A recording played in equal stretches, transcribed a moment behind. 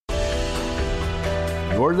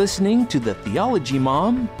You're listening to the Theology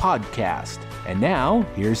Mom podcast. And now,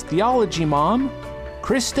 here's Theology Mom,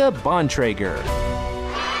 Krista Bontrager.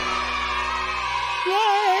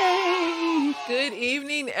 Yay! Good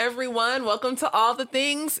evening, everyone. Welcome to All the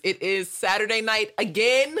Things. It is Saturday night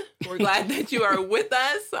again. We're glad that you are with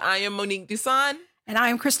us. I am Monique Duson. And I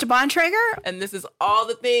am Krista Bontrager. And this is All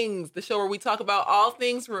the Things, the show where we talk about all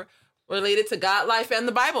things related to God, life, and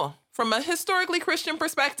the Bible from a historically Christian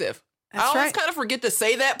perspective. That's I always right. kind of forget to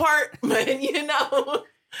say that part, but Here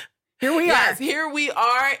we yes, are. here we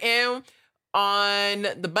are. And on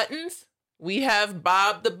the buttons, we have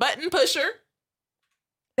Bob the Button Pusher.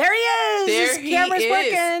 There he is. There His camera's he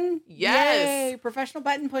is. working. Yes. Yay, professional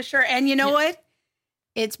button pusher. And you know what?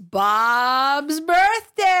 It's Bob's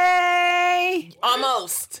birthday.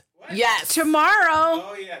 Almost. Yes. Tomorrow.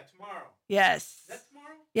 Oh, yeah, tomorrow. Yes. Is that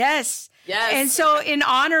tomorrow? Yes. Yes. And so in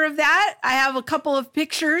honor of that, I have a couple of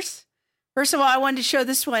pictures. First of all, I wanted to show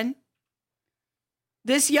this one.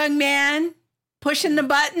 This young man pushing the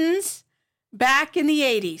buttons back in the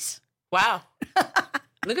 80s. Wow.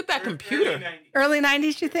 Look at that computer. Early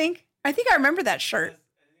 90s, you think? I think I remember that shirt.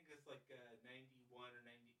 I think it's like 91 or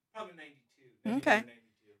 90, probably 92. Okay. 92.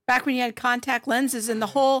 Back when you had contact lenses and the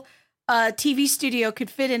whole TV studio could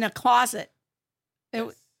fit in a closet.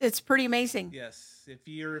 It's pretty amazing. Yes. If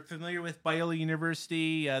you're familiar with Biola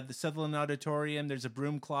University, the Sutherland Auditorium, there's a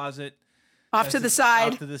broom closet. Off to the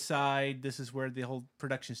side. Off to the side. This is where the whole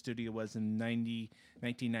production studio was in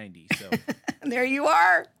 1990. So There you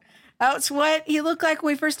are. That's what he looked like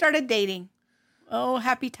when we first started dating. Oh,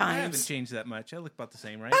 happy I haven't times. changed that much. I look about the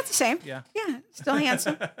same, right? About the same. Yeah. Yeah, still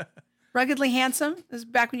handsome. Ruggedly handsome. This is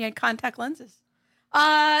back when you had contact lenses.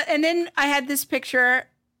 And then I had this picture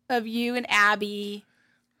of you and Abby.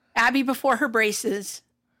 Abby before her braces.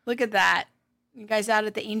 Look at that. You guys out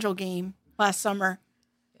at the Angel game last summer.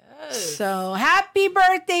 Yes. So happy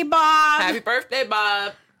birthday, Bob. Happy birthday,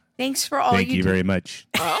 Bob. Thanks for all Thank you do. very much.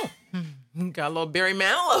 Oh, got a little Barry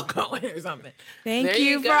Manilow going or something. Thank There you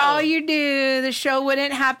you for go. all you do. The show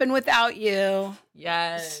wouldn't happen without you.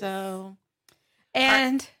 Yes. So,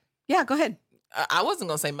 and yeah, go ahead. I wasn't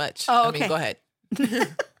going to say much. Oh, I mean, okay. go ahead.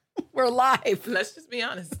 We're live. Let's just be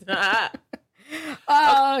honest.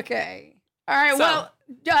 Okay. All right. So- Well,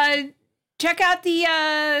 check out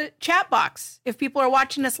the chat box. If people are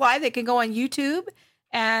watching us live, they can go on YouTube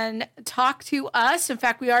and talk to us. In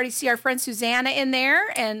fact, we already see our friend Susanna in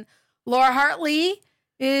there, and Laura Hartley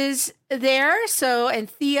is there. So, and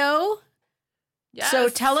Theo. Yes. So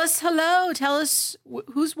tell us hello. Tell us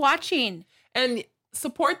who's watching. And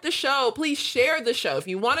support the show. Please share the show. If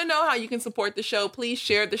you want to know how you can support the show, please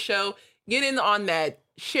share the show. Get in on that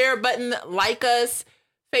share button, like us,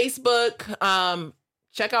 Facebook,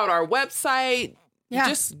 check out our website.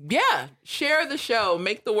 Yeah. Share the show.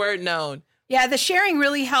 Make the word known. Yeah, the sharing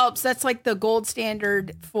really helps. That's like the gold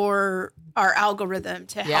standard for our algorithm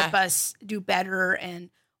to help us do better and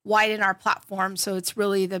widen our platform. So it's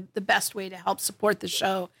really the best way to help support the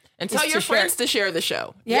show. And is tell your to share. friends to share the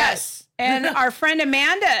show. Yes. And our friend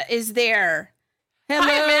Amanda is there. Hello,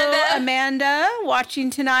 Hi, Amanda, watching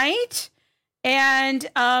tonight. And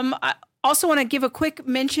I also want to give a quick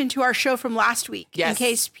mention to our show from last week. Yes. In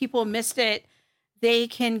case people missed it, they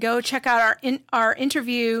can go check out our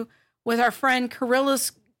interview with our friend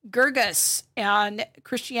Kyrillos Gergis on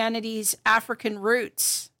Christianity's African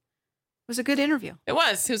roots. It was a good interview. It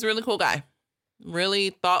was. He was a really cool guy.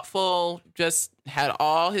 Really thoughtful. Just had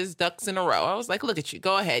all his ducks in a row. I was like, look at you.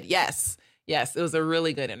 Go ahead. Yes. Yes. It was a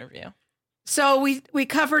really good interview. So we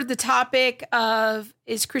covered the topic of,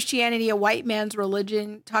 is Christianity a white man's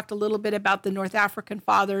religion? Talked a little bit about the North African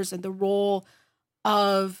fathers and the role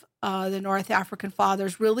of the North African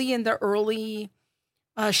fathers really in the early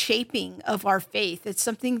shaping of our faith. It's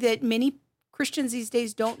something that many Christians these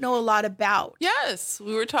days don't know a lot about. Yes.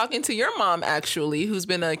 We were talking to your mom, actually, who's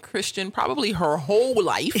been a Christian probably her whole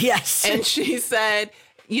life. Yes. And she said,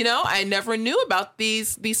 I never knew about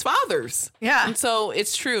these fathers. Yeah. And so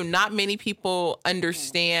it's true. Not many people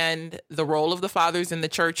understand the role of the fathers in the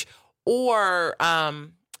church or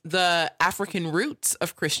the African roots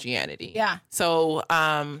of Christianity. Yeah. So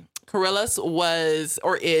Kyrillos was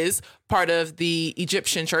or is part of the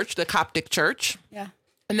Egyptian church, the Coptic church. Yeah.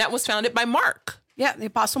 And that was founded by Mark. Yeah, the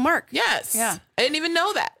Apostle Mark. Yes. Yeah. I didn't even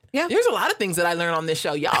know that. Yeah. There's a lot of things that I learned on this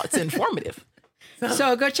show, y'all. It's informative.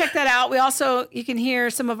 So go check that out. You can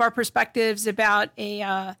hear some of our perspectives about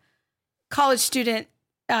a college student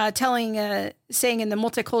saying in the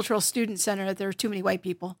Multicultural Student Center that there are too many white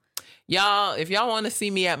people. Y'all, if y'all want to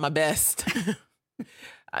see me at my best,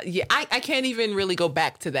 I can't even really go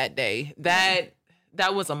back to that day.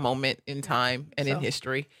 that was a moment in time and in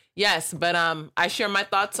history. Yes, but I share my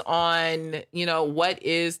thoughts on, what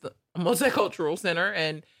is the Multicultural Center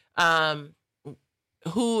and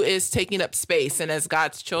who is taking up space. And as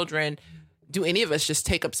God's children, do any of us just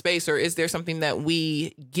take up space, or is there something that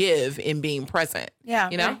we give in being present?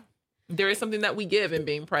 Yeah. There is something that we give in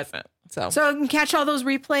being present. So you can catch all those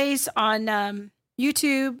replays on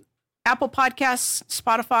YouTube, Apple Podcasts,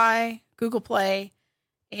 Spotify, Google Play,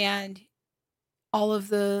 and all of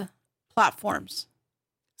the platforms.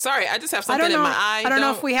 Sorry, I just have something in my eye. I don't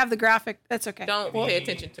know if we have the graphic. That's okay. Don't pay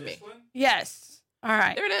attention to me. Yes. All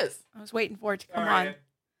right. There it is. I was waiting for it to come on.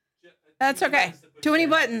 That's okay. Too many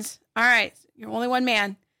buttons. All right. You're only one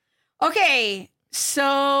man. Okay.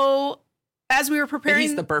 So as we were preparing.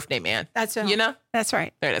 He's the birthday man. That's That's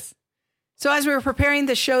right. There it is. So as we were preparing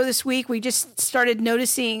the show this week, we just started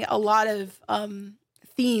noticing a lot of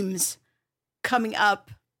themes coming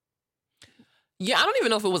up. Yeah, I don't even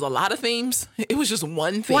know if it was a lot of themes. It was just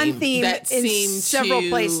one theme. One theme that in seemed several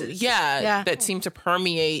places. Yeah, that seemed to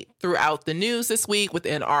permeate throughout the news this week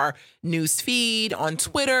within our news feed on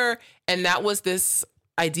Twitter. And that was this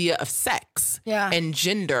idea of sex and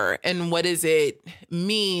gender and what does it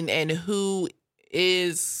mean and who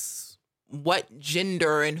is what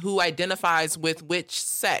gender and who identifies with which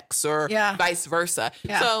sex or vice versa.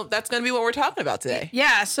 Yeah. So that's going to be what we're talking about today.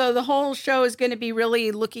 Yeah. So the whole show is going to be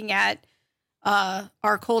really looking at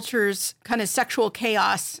our culture's kind of sexual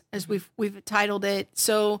chaos, as we've titled it.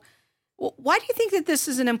 So why do you think that this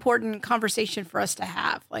is an important conversation for us to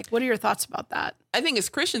have? Like, what are your thoughts about that? I think as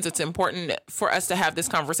Christians, it's important for us to have this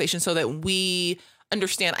conversation so that we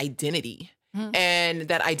understand identity and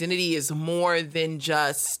that identity is more than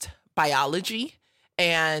just biology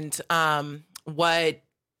and what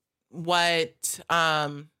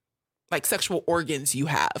like sexual organs you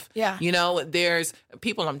have. Yeah. There's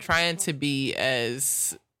people, I'm trying to be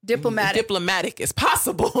as diplomatic as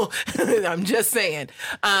possible. I'm just saying.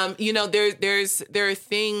 There are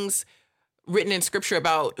things written in scripture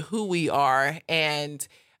about who we are. And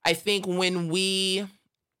I think when we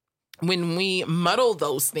muddle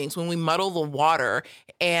those things, when we muddle the water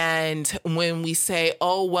and when we say,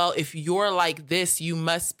 oh, well, if you're like this, you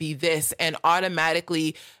must be this, and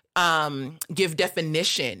automatically give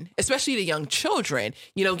definition, especially to young children,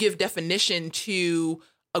 give definition to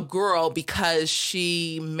a girl because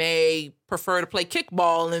she may prefer to play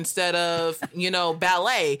kickball instead of,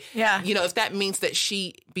 ballet. Yeah. If that means that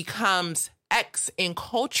she becomes X in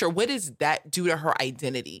culture, what does that do to her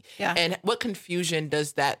identity? Yeah. And what confusion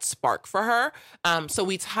does that spark for her? So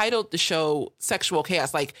we titled the show Sexual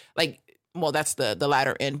Chaos, well, that's the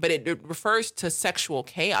latter end, but it refers to sexual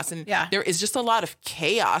chaos. And there is just a lot of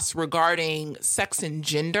chaos regarding sex and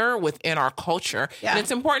gender within our culture. Yeah. And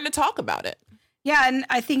it's important to talk about it. Yeah, and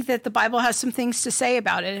I think that the Bible has some things to say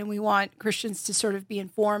about it, and we want Christians to sort of be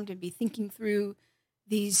informed and be thinking through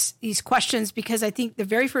these questions, because I think the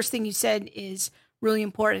very first thing you said is really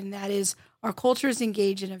important, and that is our culture is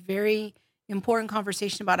engaged in a very important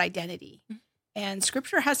conversation about identity. And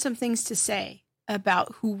Scripture has some things to say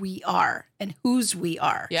about who we are and whose we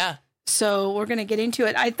are. Yeah. So we're going to get into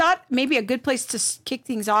it. I thought maybe a good place to kick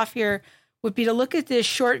things off here would be to look at this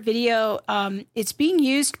short video. It's being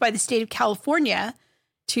used by the state of California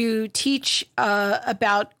to teach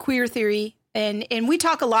about queer theory. And we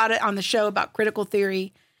talk a lot on the show about critical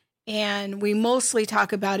theory, and we mostly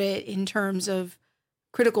talk about it in terms of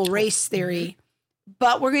critical race theory.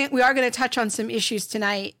 But we are going to touch on some issues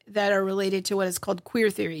tonight that are related to what is called queer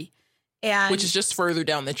theory. Which is just further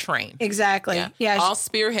down the train. Exactly. Yeah. All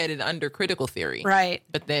spearheaded under critical theory. Right.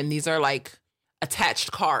 But then these are like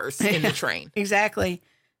attached cars in the train. Exactly.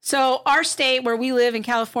 So our state where we live in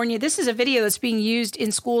California, this is a video that's being used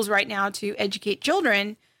in schools right now to educate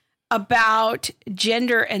children about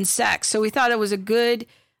gender and sex. So we thought it was a good,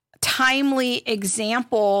 timely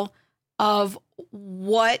example of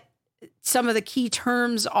what some of the key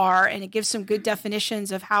terms are, and it gives some good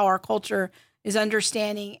definitions of how our culture is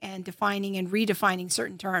understanding and defining and redefining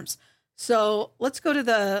certain terms. So let's go to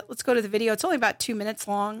the video. It's only about 2 minutes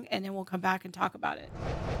long, and then we'll come back and talk about it.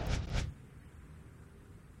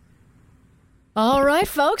 All right,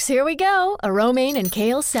 folks, here we go. A romaine and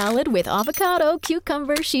kale salad with avocado,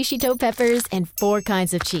 cucumber, shishito peppers, and 4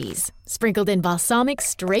 kinds of cheese. Sprinkled in balsamic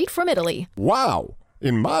straight from Italy. Wow!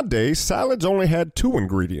 In my day, salads only had 2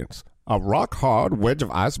 ingredients. A rock-hard wedge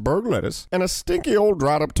of iceberg lettuce, and a stinky old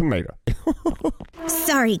dried-up tomato.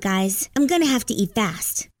 Sorry, guys. I'm gonna have to eat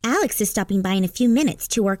fast. Alex is stopping by in a few minutes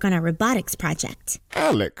to work on our robotics project.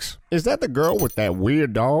 Alex? Is that the girl with that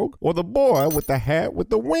weird dog? Or the boy with the hat with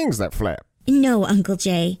the wings that flap? No, Uncle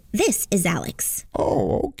Jay. This is Alex.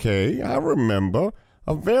 Oh, okay. I remember.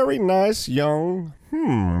 A very nice young,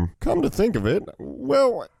 come to think of it,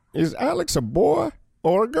 well, is Alex a boy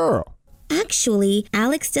or a girl? Actually,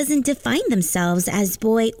 Alex doesn't define themselves as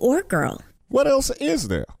boy or girl. What else is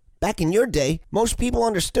there? Back in your day, most people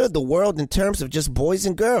understood the world in terms of just boys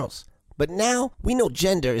and girls. But now, we know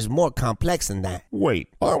gender is more complex than that. Wait,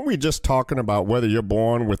 aren't we just talking about whether you're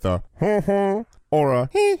born with a or a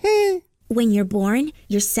hee? When you're born,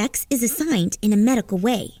 your sex is assigned in a medical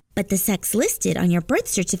way, but the sex listed on your birth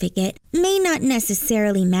certificate may not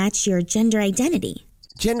necessarily match your gender identity.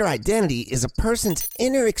 Gender identity is a person's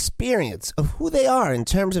inner experience of who they are in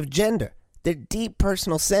terms of gender, their deep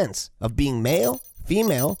personal sense of being male,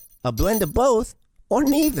 female, a blend of both, or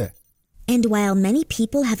neither. And while many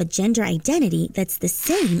people have a gender identity that's the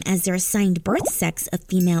same as their assigned birth sex of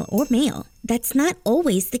female or male, that's not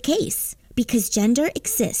always the case, because gender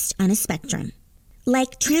exists on a spectrum.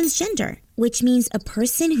 Like transgender, which means a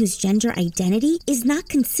person whose gender identity is not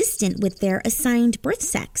consistent with their assigned birth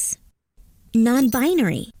sex.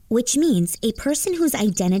 Non-binary, which means a person whose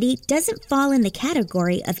identity doesn't fall in the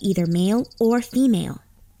category of either male or female.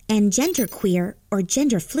 And genderqueer or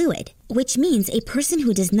gender fluid, which means a person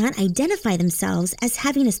who does not identify themselves as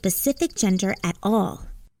having a specific gender at all.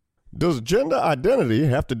 Does gender identity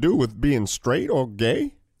have to do with being straight or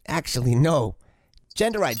gay? Actually, no.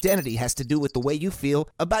 Gender identity has to do with the way you feel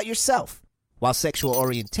about yourself, while sexual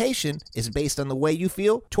orientation is based on the way you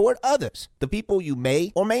feel toward others, the people you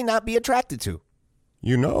may or may not be attracted to.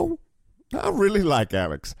 You know, I really like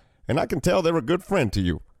Alex, and I can tell they're a good friend to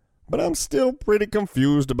you. But I'm still pretty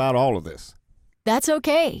confused about all of this. That's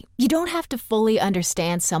okay. You don't have to fully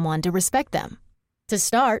understand someone to respect them. To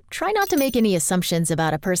start, try not to make any assumptions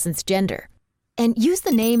about a person's gender. And use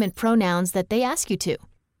the name and pronouns that they ask you to.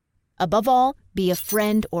 Above all, be a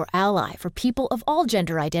friend or ally for people of all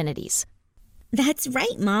gender identities. That's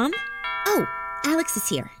right, Mom. Oh, Alex is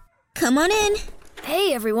here. Come on in.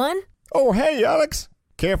 Hey, everyone. Oh, hey, Alex.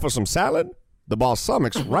 Care for some salad? The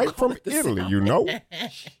balsamic's right from Italy, you know.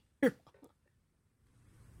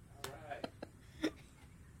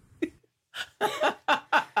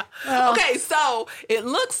 Okay, so it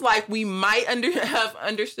looks like we might have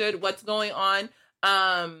understood what's going on.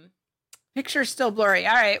 Picture's still blurry.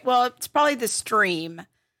 All right. Well, it's probably the stream.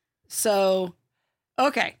 So,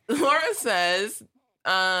 okay. Laura says,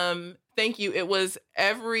 thank you. It was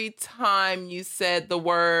every time you said the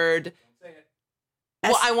word.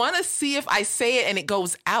 Well, I want to see if I say it and it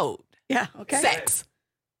goes out. Yeah. Okay. Sex.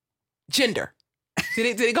 Gender.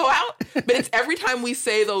 Did it go out? But it's every time we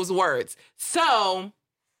say those words. So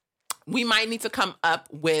we might need to come up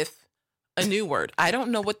with a new word. I don't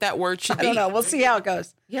know what that word should be. I don't know. We'll see how it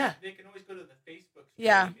goes. Yeah. They can always go to the Facebook stream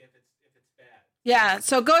Yeah. if it's bad. Yeah.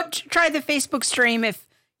 So go try the Facebook stream if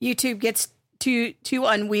YouTube gets too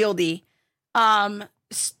unwieldy.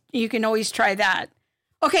 You can always try that.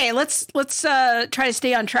 Okay, let's try to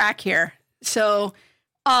stay on track here. So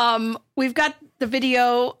we've got the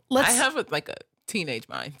video. I have a teenage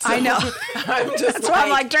mind. So I know. I'm just That's why I'm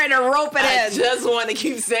like trying to rope it I in. just want to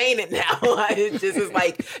keep saying it now. It just is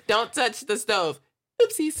like, don't touch the stove.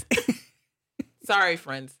 Oopsies. Sorry,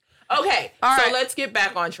 friends. Okay, All so right. let's get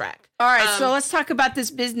back on track. All right, so let's talk about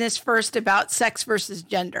this business first about sex versus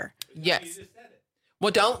gender. Yes.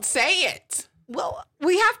 Well, don't say it. Well,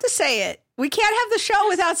 we have to say it. We can't have the show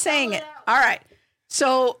without saying it. All right.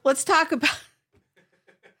 So let's talk about.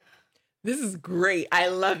 This is great. I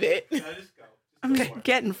love it. I'm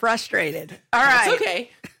getting frustrated. All right. It's okay.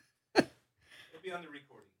 It'll be on the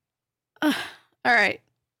recording. All right.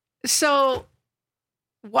 So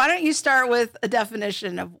why don't you start with a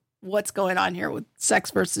definition of what's going on here with sex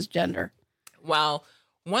versus gender? Well,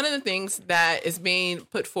 one of the things that is being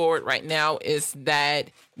put forward right now is that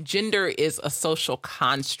gender is a social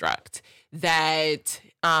construct, that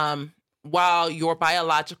while your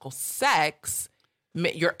biological sex,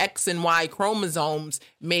 your X and Y chromosomes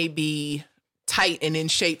may be tight and in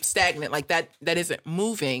shape stagnant, like that isn't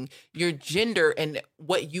moving, your gender and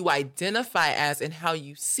what you identify as and how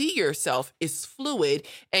you see yourself is fluid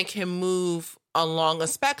and can move along a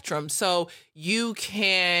spectrum. So you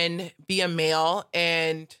can be a male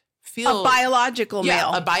and feel a biological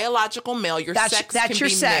male. A biological male. Your sex can your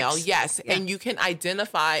be sex. male. Yes. Yeah. And you can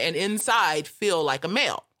identify and inside feel like a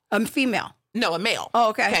male. Female. No, a male. Oh,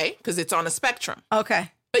 okay. Okay. Because it's on a spectrum.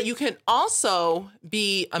 Okay. But you can also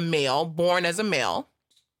be a male, born as a male.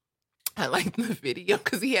 I like the video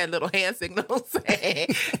because he had little hand signals.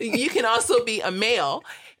 You can also be a male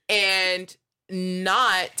and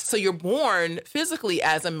so you're born physically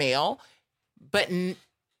as a male, but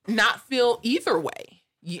not feel either way.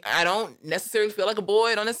 I don't necessarily feel like a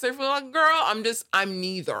boy. I don't necessarily feel like a girl. I'm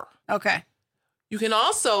neither. Okay. You can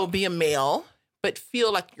also be a male, but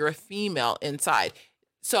feel like you're a female inside.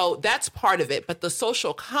 So that's part of it. But the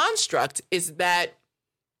social construct is that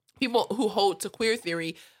people who hold to queer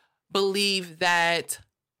theory believe that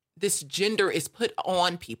this gender is put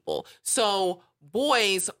on people. So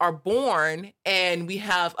boys are born and we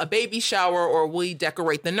have a baby shower or we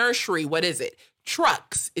decorate the nursery. What is it?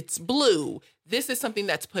 Trucks. It's blue. This is something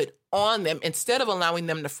that's put on them instead of allowing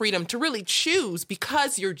them the freedom to really choose,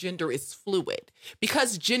 because your gender is fluid,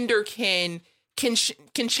 because gender can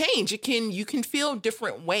change. You can feel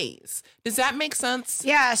different ways. Does that make sense?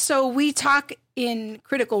 Yeah. So we talk in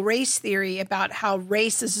critical race theory about how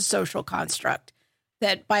race is a social construct,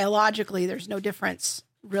 that biologically there's no difference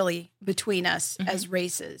really between us as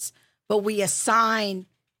races, but we assign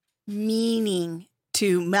meaning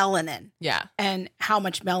to melanin. Yeah. And how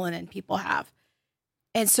much melanin people have.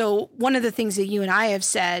 And so one of the things that you and I have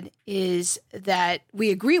said is that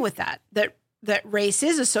we agree with that race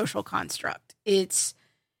is a social construct. It's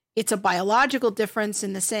a biological difference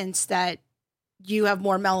in the sense that you have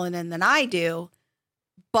more melanin than I do,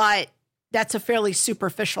 but that's a fairly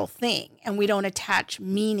superficial thing, and we don't attach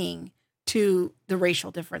meaning to the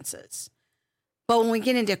racial differences. But when we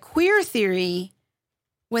get into queer theory,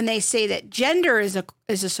 when they say that gender is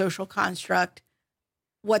a social construct,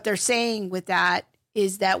 what they're saying with that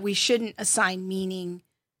is that we shouldn't assign meaning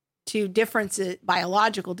to differences,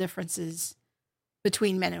 biological differences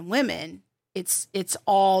between men and women. It's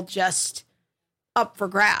all just up for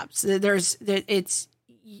grabs.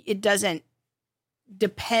 It doesn't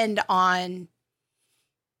depend on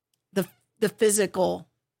the physical,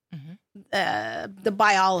 the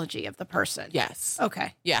biology of the person. Yes.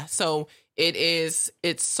 Okay. Yeah. So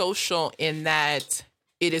it's social in that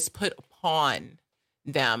it is put upon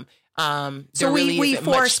them. So we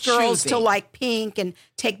force girls choosing to like pink and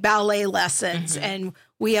take ballet lessons, and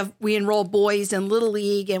we enroll boys in Little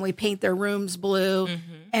League and we paint their rooms blue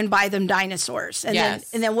and buy them dinosaurs. And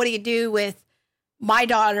then what do you do with my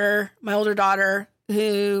older daughter,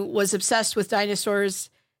 who was obsessed with dinosaurs?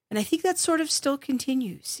 And I think that sort of still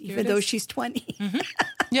continues, even though she's 20.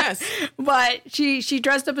 Yes. But she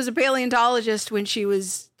dressed up as a paleontologist when she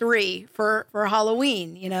was 3 for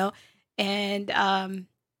Halloween, and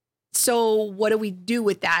so what do we do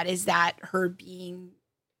with that? Is that her being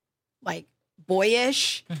like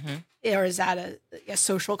boyish, or is that a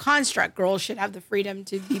social construct? Girls should have the freedom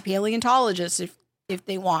to be paleontologists if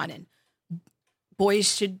they want, and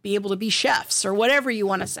boys should be able to be chefs or whatever you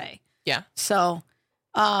want to say. Yeah. So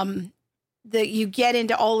you get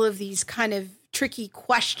into all of these kind of tricky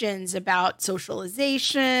questions about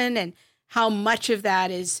socialization and how much of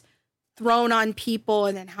that is thrown on people,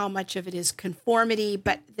 and then how much of it is conformity.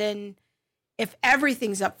 But then if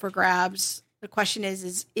everything's up for grabs, the question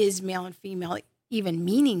is male and female even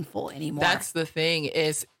meaningful anymore? That's the thing,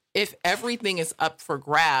 is if everything is up for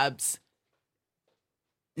grabs,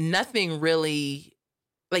 nothing really,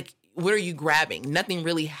 like, what are you grabbing? Nothing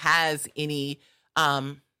really has any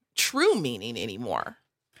true meaning anymore.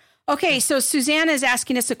 Okay, so Susanna is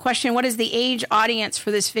asking us a question. What is the age audience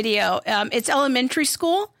for this video? It's elementary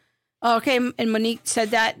school. Okay, and Monique said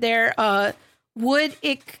that there. Would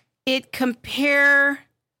it compare?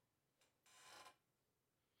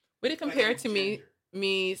 Would it compare to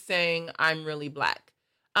me saying I'm really black?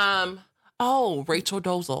 Rachel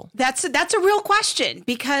Dolezal. That's a real question,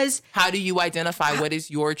 because how do you identify what is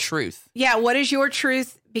your truth? Yeah, what is your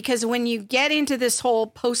truth? Because when you get into this whole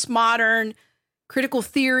postmodern critical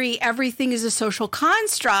theory, everything is a social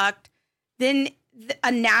construct, then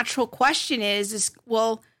a natural question is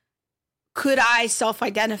well, could I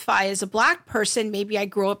self-identify as a black person? Maybe I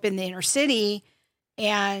grew up in the inner city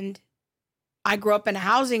and I grew up in a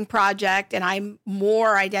housing project and I'm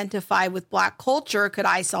more identified with black culture. Could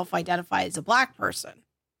I self-identify as a black person?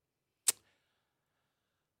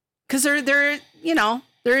 Because there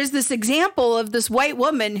is this example of this white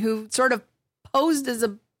woman who sort of posed as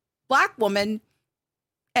a black woman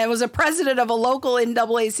and was a president of a local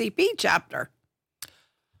NAACP chapter.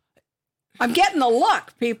 I'm getting the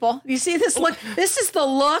look, people. You see this look? This is the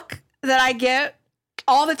look that I get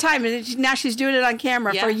all the time. And now she's doing it on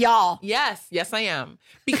camera for y'all. Yes, I am.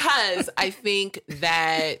 Because I think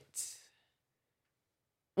that,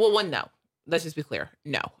 well, no. Let's just be clear.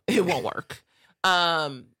 No, it won't work.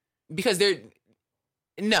 Because I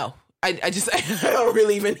don't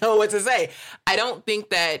really even know what to say. I don't think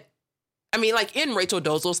that, like in Rachel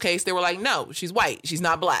Dolezal's case, they were like, no, she's white. She's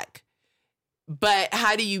not black. But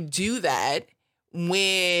how do you do that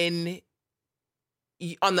when,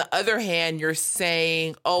 on the other hand, you're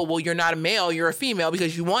saying, oh, well, you're not a male, you're a female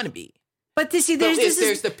because you want to be? But there's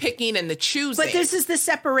the picking and the choosing. But this is the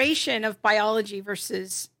separation of biology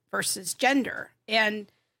versus gender.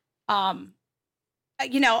 And,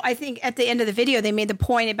 I think at the end of the video, they made the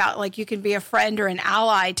point about like, you can be a friend or an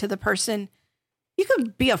ally to the person. You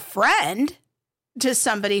could be a friend to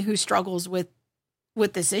somebody who struggles with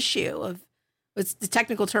this issue of, what's the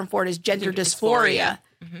technical term for it is gender dysphoria.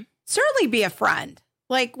 Mm-hmm. Certainly be a friend.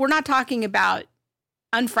 Like, we're not talking about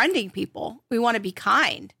unfriending people. We want to be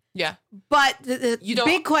kind. Yeah. But the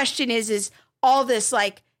big question is all this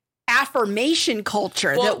like affirmation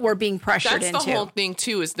culture that we're being pressured into. That's the whole thing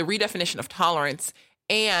too, is the redefinition of tolerance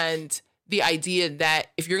and the idea that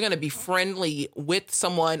if you're going to be friendly with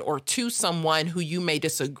someone or to someone who you may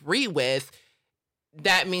disagree with,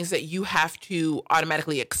 that means that you have to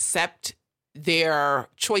automatically accept their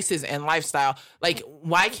choices and lifestyle. Like,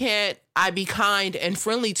 why can't I be kind and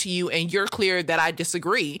friendly to you and you're clear that I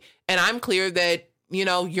disagree and I'm clear that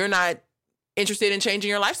you're not interested in changing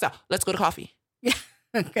your lifestyle? Let's go to coffee. Yeah.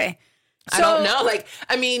 Okay. I don't know. Like,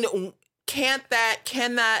 I mean, can that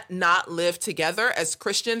not live together as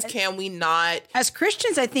Christians? Can we not? As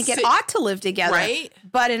Christians, I think it ought to live together. Right.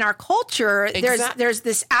 But in our culture, there's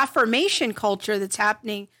this affirmation culture that's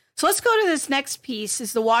happening. So let's go to this next piece.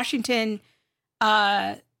 Is the the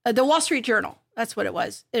Wall Street Journal. That's what it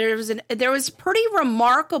was. There was pretty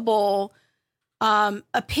remarkable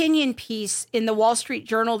opinion piece in the Wall Street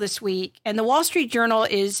Journal this week. And the Wall Street Journal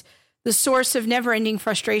is the source of never-ending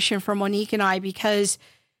frustration for Monique and I, because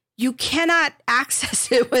you cannot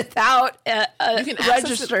access it without a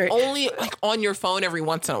register. Only like on your phone every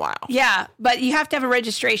once in a while. Yeah, but you have to have a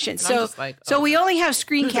registration. So we only have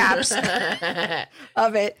screen caps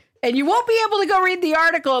of it. And you won't be able to go read the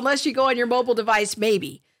article unless you go on your mobile device,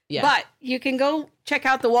 maybe. Yeah. But you can go check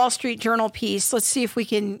out the Wall Street Journal piece. Let's see if we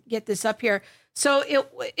can get this up here. So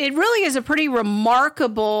it really is a pretty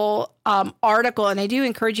remarkable article, and I do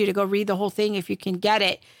encourage you to go read the whole thing if you can get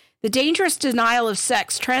it. The dangerous denial of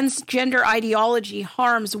sex, transgender ideology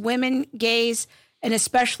harms women, gays, and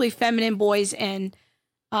especially feminine boys. And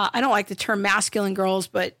I don't like the term masculine girls,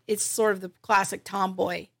 but it's sort of the classic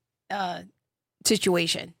tomboy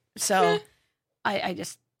situation. So I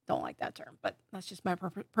just don't like that term, but that's just my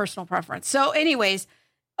personal preference. So anyways,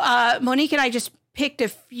 Monique and I just picked a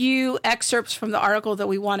few excerpts from the article that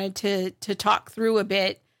we wanted to talk through a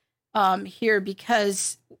bit here,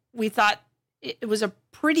 because we thought it was a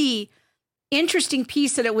pretty interesting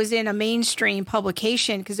piece that it was in a mainstream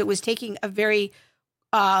publication, because it was taking a very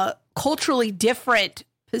culturally different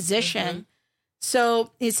position. Mm-hmm.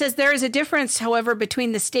 So it says there is a difference, however,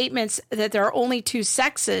 between the statements that there are only two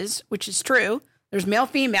sexes, which is true. There's male,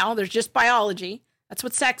 female. There's just biology. That's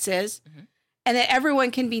what sex is. Mm-hmm. And that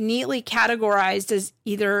everyone can be neatly categorized as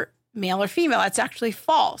either male or female. That's actually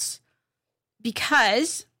false,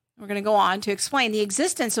 because we're going to go on to explain the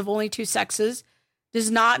existence of only two sexes does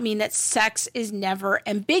not mean that sex is never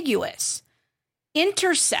ambiguous.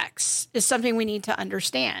 Intersex is something we need to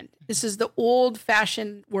understand. This is the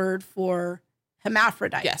old-fashioned word for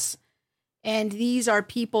hermaphrodites. Yes. And these are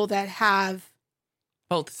people that have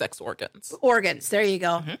both sex organs. Organs. There you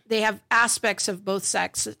go. Mm-hmm. They have aspects of both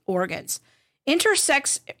sex organs.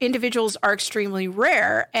 Intersex individuals are extremely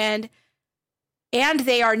rare, and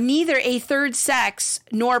they are neither a third sex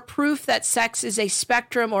nor proof that sex is a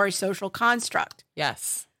spectrum or a social construct.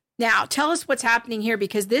 Yes. Now, tell us what's happening here,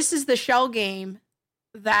 because this is the shell game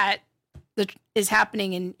that is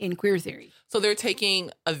happening in queer theory. So they're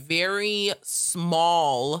taking a very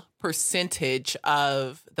small percentage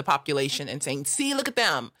of the population and saying, see, look at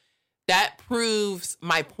them. That proves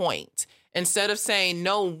my point. Instead of saying,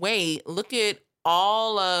 no, wait, look at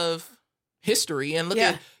all of history and look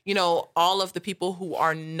at, all of the people who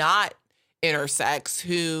are not intersex,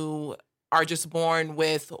 who are just born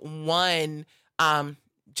with one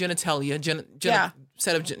genitalia,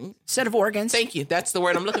 set of organs. Thank you. That's the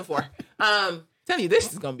word I'm looking for. Tell you,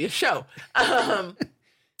 this is going to be a show.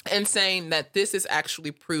 And saying that this is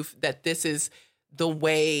actually proof that this is the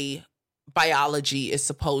way biology is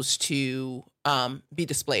supposed to be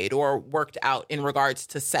displayed or worked out in regards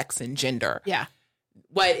to sex and gender. Yeah.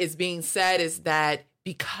 What is being said is that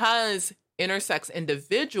because intersex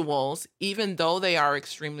individuals, even though they are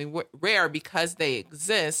extremely rare, because they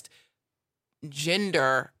exist,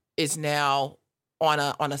 gender is now on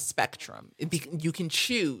a spectrum. You can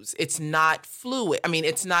choose. It's not fluid. I mean,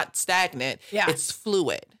 it's not stagnant. Yeah. It's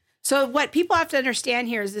fluid. So what people have to understand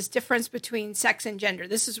here is this difference between sex and gender.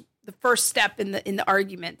 This is the first step in the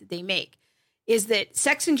argument that they make, is that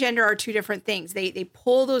sex and gender are two different things. They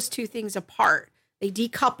pull those two things apart. They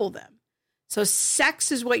decouple them. So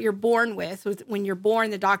sex is what you're born with. When you're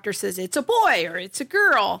born, the doctor says it's a boy or it's a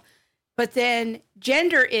girl. But then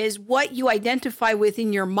gender is what you identify with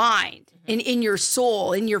in your mind and in your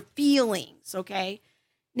soul, in your feelings, okay?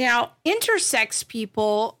 Now, intersex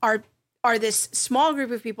people are this small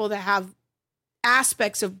group of people that have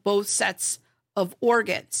aspects of both sets of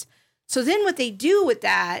organs. So then what they do with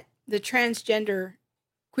that, the transgender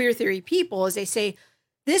queer theory people, is they say,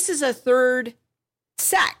 this is a third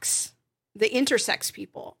sex, the intersex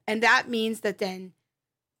people. And that means that then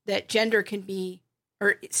that gender can be,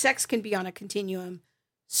 or sex can be on a continuum,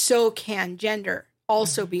 so can gender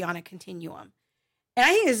also be on a continuum. And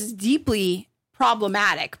I think this is deeply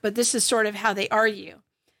problematic, but this is sort of how they argue.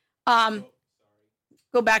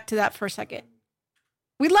 Go back to that for a second.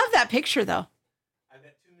 We love that picture, though. I've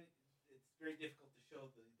got 2 minutes. It's very difficult to show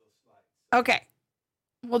those slides. Okay.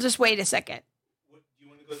 We'll just wait a second. Do you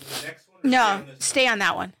want to go to the next one? Or No, stay stay on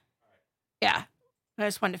that one. Yeah. I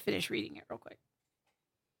just wanted to finish reading it real quick.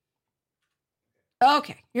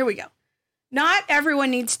 Okay, here we go. Not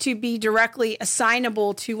everyone needs to be directly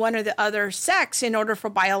assignable to one or the other sex in order for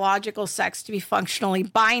biological sex to be functionally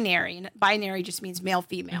binary. And binary just means male,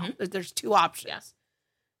 female. There's 2 options. Yes.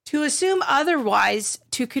 To assume otherwise,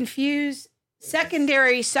 to confuse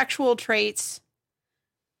secondary sexual traits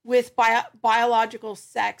with biological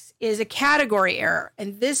sex is a category error.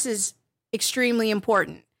 And this is extremely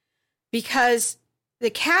important because the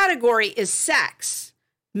category is sex,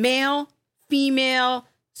 male, female,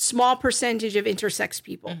 small percentage of intersex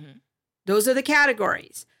people. Those are the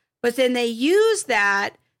categories. But then they use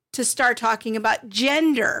that to start talking about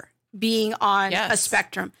gender being on a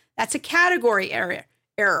spectrum. That's a category error.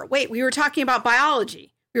 Wait, we were talking about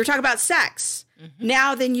biology. We were talking about sex.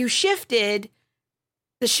 Now then you shifted.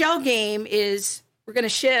 The shell game is we're going to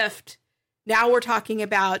shift. Now we're talking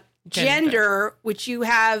about gender, which you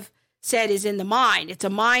have said is in the mind. It's a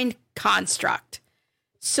mind construct.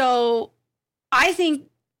 So I think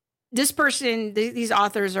this person, these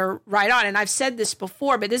authors are right on. And I've said this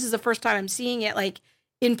before, but this is the first time I'm seeing it like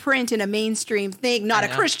in print in a mainstream thing, not a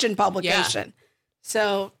Christian publication. Yeah. So,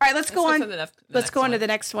 all right, let's go on. Let's go on to the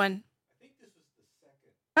next one. I think this was the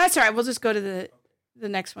second. That's all right. We'll just go to the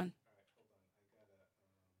next one.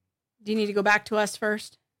 Do you need to go back to us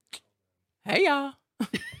first? Hey, y'all.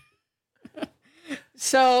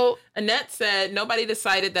 So Annette said, nobody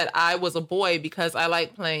decided that I was a boy because I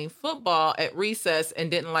like playing football at recess and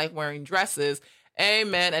didn't like wearing dresses.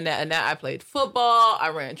 Amen. Annette, I played football. I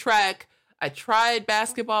ran track. I tried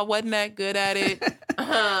basketball. Wasn't that good at it.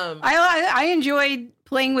 I enjoyed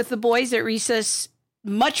playing with the boys at recess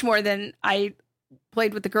much more than I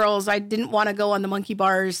played with the girls. I didn't want to go on the monkey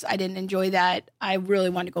bars. I didn't enjoy that. I really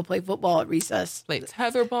wanted to go play football at recess. Played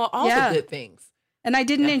tetherball, all the good things. And I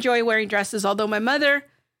didn't enjoy wearing dresses, although my mother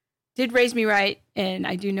did raise me right, and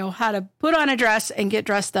I do know how to put on a dress and get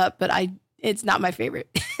dressed up, but it's not my favorite.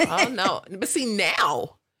 Oh, no. But see,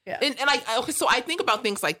 now, and so I think about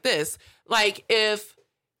things like this. Like if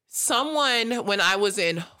someone, when I was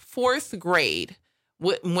in 4th grade,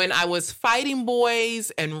 when I was fighting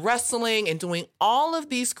boys and wrestling and doing all of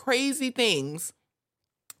these crazy things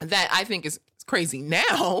that I think is crazy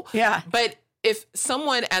now. Yeah. But if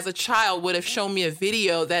someone as a child would have shown me a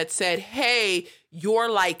video that said, hey, you're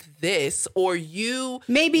like this, or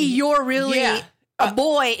maybe you're really a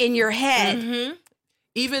boy in your head.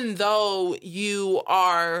 Even though you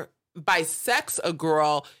are by sex a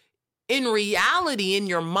girl, in reality, in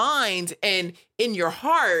your mind and in your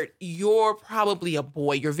heart, you're probably a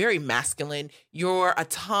boy. You're very masculine. You're a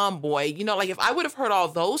tomboy. You know, like if I would have heard all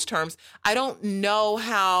those terms, I don't know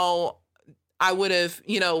how I would have,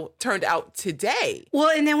 turned out today. Well,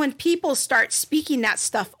 and then when people start speaking that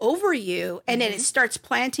stuff over you and then it starts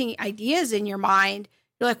planting ideas in your mind,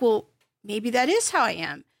 you're like, well, maybe that is how I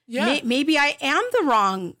am. Yeah. Maybe I am the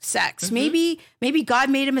wrong sex. Maybe God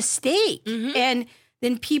made a mistake. And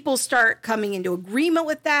then people start coming into agreement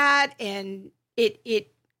with that. And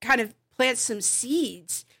it kind of plants some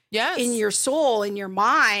seeds in your soul, in your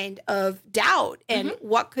mind of doubt. And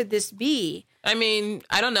what could this be? I mean,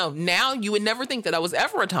 I don't know. Now you would never think that I was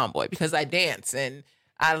ever a tomboy because I dance and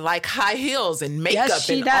I like high heels and makeup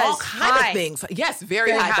and all kinds of things. Yes,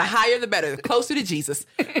 very high. The higher, the better. The closer to Jesus.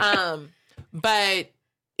 But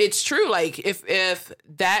it's true. Like if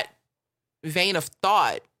that vein of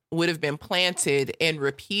thought would have been planted and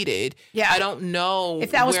repeated, I don't know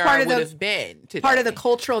if that was where part I of would have been today. Part of the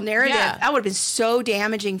cultural narrative. That would have been so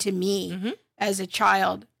damaging to me as a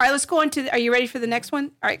child. All right, let's go on to. Are you ready for the next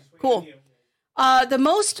one? All right, cool. The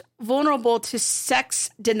most vulnerable to sex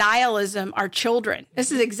denialism are children.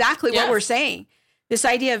 This is exactly what we're saying. This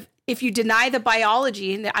idea of if you deny the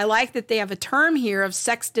biology, and I like that they have a term here of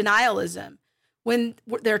sex denialism, when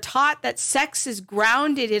they're taught that sex is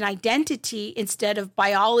grounded in identity instead of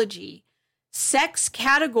biology, sex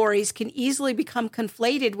categories can easily become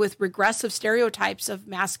conflated with regressive stereotypes of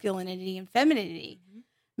masculinity and femininity.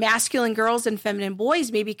 Masculine girls and feminine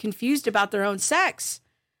boys may be confused about their own sex.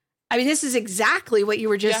 I mean, this is exactly what you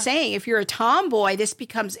were just saying. If you're a tomboy, this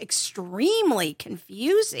becomes extremely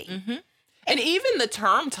confusing. Mm-hmm. And even the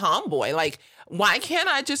term tomboy, like, why can't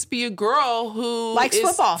I just be a girl who likes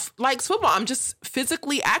football? I'm just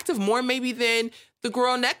physically active more maybe than the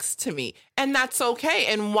girl next to me. And that's okay.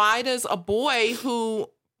 And why does a boy who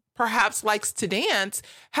perhaps likes to dance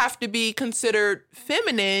have to be considered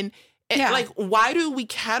feminine? And like, why do we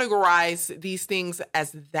categorize these things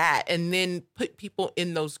as that and then put people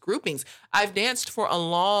in those groupings? I've danced for a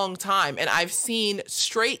long time and I've seen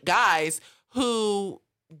straight guys who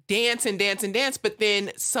dance and dance and dance, but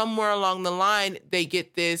then somewhere along the line, they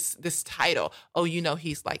get this title. Oh,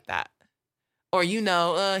 he's like that. Or,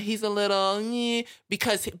 he's a little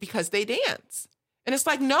because they dance. And it's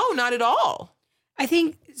like, no, not at all. I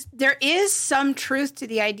think there is some truth to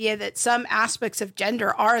the idea that some aspects of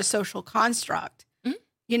gender are a social construct.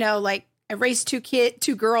 Mm-hmm. Like I raised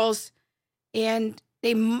two girls, and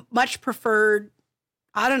they much preferred,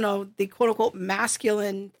 I don't know, the quote unquote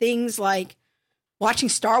masculine things like watching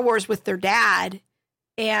Star Wars with their dad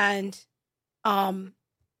and,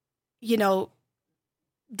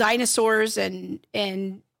 dinosaurs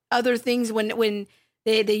and other things when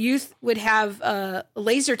the youth would have a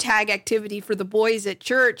laser tag activity for the boys at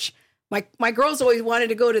church. My girls always wanted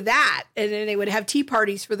to go to that, and then they would have tea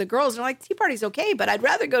parties for the girls. And I'm like, tea party's okay, but I'd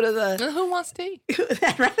rather go to the who wants tea?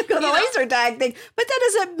 I'd rather go to the laser tag thing. But that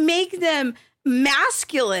doesn't make them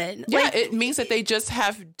masculine. Yeah, it means that they just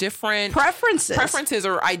have different preferences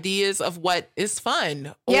or ideas of what is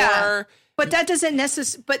fun. Yeah, but that doesn't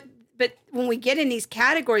necessarily. But when we get in these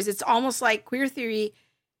categories, it's almost like queer theory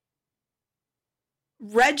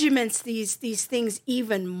regiments these things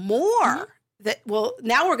even more. Mm-hmm. That, well,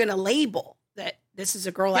 now we're going to label that this is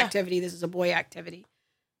a girl activity, this is a boy activity.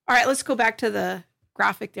 All right, let's go back to the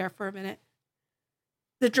graphic there for a minute.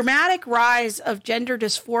 The dramatic rise of gender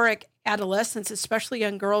dysphoric adolescents, especially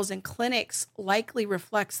young girls in clinics, likely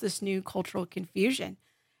reflects this new cultural confusion.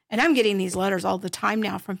 And I'm getting these letters all the time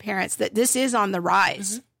now from parents that this is on the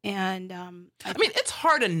rise. Mm-hmm. And I mean, it's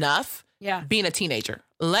hard enough being a teenager.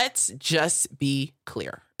 Let's just be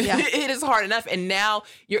clear. Yeah. It is hard enough. And now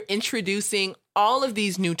you're introducing all of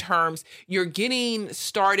these new terms. You're getting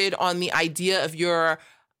started on the idea of your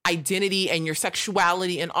identity and your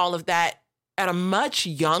sexuality and all of that at a much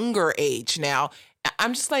younger age now.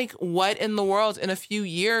 I'm just like, what in the world in a few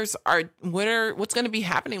years what's going to be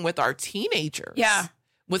happening with our teenagers? Yeah.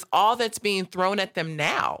 With all that's being thrown at them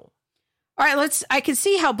now. All right, I can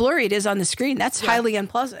see how blurry it is on the screen. That's highly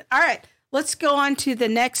unpleasant. All right, let's go on to the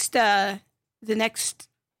next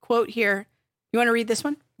quote here. You want to read this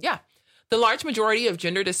one? Yeah. The large majority of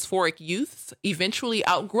gender dysphoric youths eventually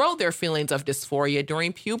outgrow their feelings of dysphoria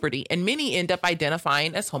during puberty, and many end up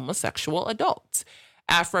identifying as homosexual adults.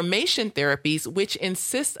 Affirmation therapies, which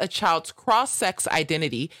insist a child's cross-sex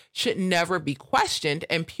identity should never be questioned,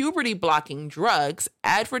 and puberty-blocking drugs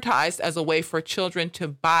advertised as a way for children to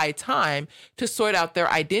buy time to sort out their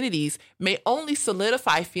identities may only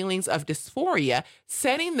solidify feelings of dysphoria,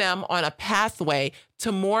 setting them on a pathway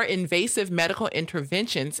to more invasive medical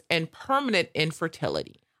interventions and permanent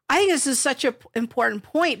infertility. I think this is such an important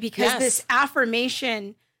point because this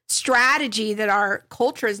affirmation strategy that our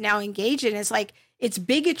culture is now engaged in is like, it's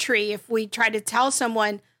bigotry if we try to tell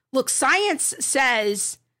someone, look, science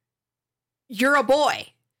says you're a boy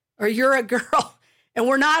or you're a girl, and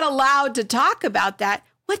we're not allowed to talk about that.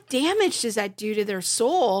 What damage does that do to their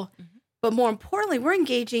soul? Mm-hmm. But more importantly, we're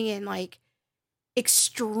engaging in like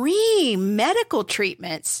extreme medical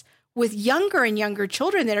treatments with younger and younger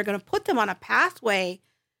children that are going to put them on a pathway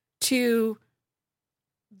to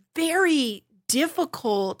very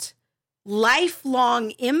difficult,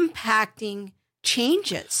 lifelong impacting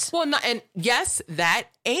changes. Well, and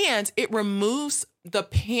it removes the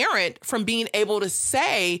parent from being able to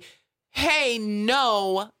say, hey,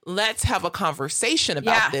 no, let's have a conversation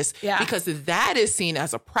about this because that is seen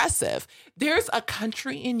as oppressive. There's a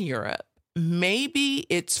country in Europe, maybe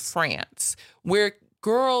it's France, where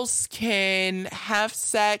girls can have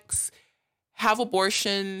sex, have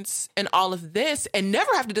abortions and all of this and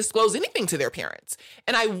never have to disclose anything to their parents.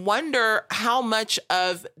 And I wonder how much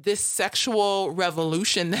of this sexual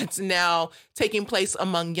revolution that's now taking place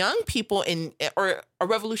among young people or a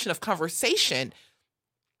revolution of conversation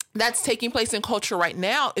that's taking place in culture right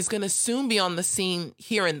now is going to soon be on the scene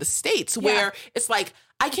here in the States, where it's like,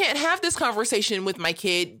 I can't have this conversation with my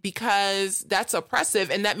kid because that's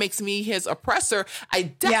oppressive and that makes me his oppressor. I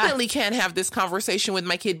definitely can't have this conversation with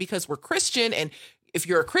my kid because we're Christian. And if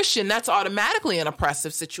you're a Christian, that's automatically an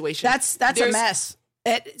oppressive situation. That's a mess.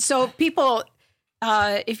 So people,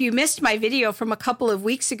 if you missed my video from a couple of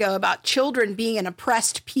weeks ago about children being an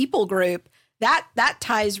oppressed people group, that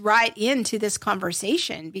ties right into this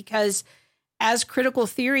conversation, because as critical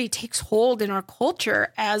theory takes hold in our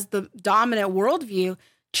culture as the dominant worldview,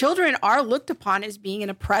 children are looked upon as being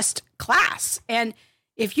an oppressed class. And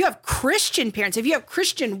if you have Christian parents, if you have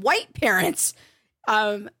Christian white parents,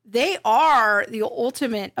 they are the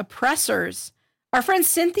ultimate oppressors. Our friend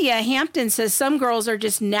Cynthia Hampton says some girls are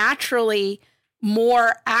just naturally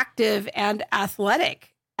more active and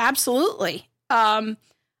athletic. Absolutely.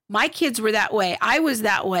 My kids were that way. I was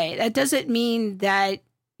that way. That doesn't mean that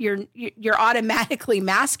you're automatically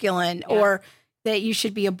masculine or that you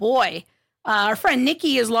should be a boy. Our friend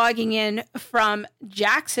Nikki is logging in from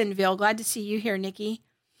Jacksonville. Glad to see you here, Nikki.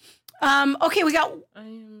 Okay, we got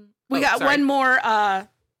one more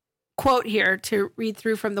quote here to read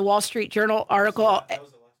through from the Wall Street Journal article.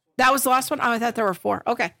 That was the last one? Oh, I thought there were 4.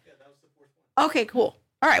 Okay. Yeah, that was the 4th one. Okay, cool.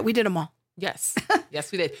 All right, we did them all. Yes.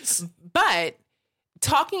 Yes, we did. But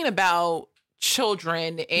talking about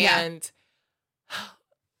children and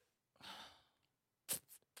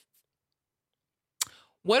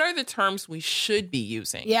what are the terms we should be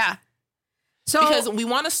using? Yeah. So because we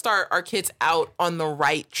want to start our kids out on the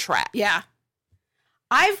right track. Yeah.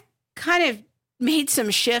 I've kind of made some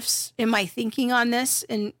shifts in my thinking on this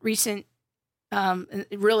in recent,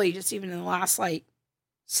 really just even in the last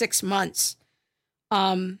 6 months.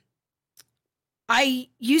 I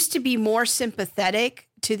used to be more sympathetic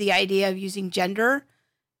to the idea of using gender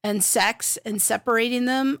and sex and separating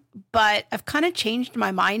them, but I've kind of changed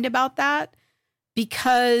my mind about that,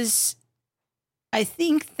 because I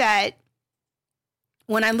think that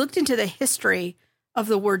when I looked into the history of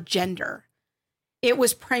the word gender, it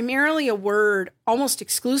was primarily a word, almost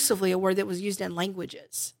exclusively a word that was used in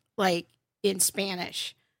languages. Like in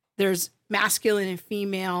Spanish, there's masculine and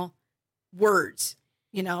female words,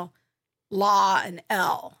 la and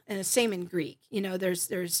el, and the same in Greek.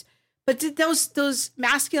 But those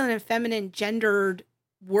masculine and feminine gendered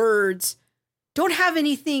words don't have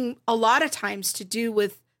anything a lot of times to do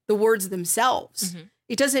with the words themselves. Mm-hmm.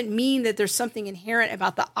 It doesn't mean that there's something inherent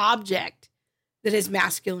about the object that is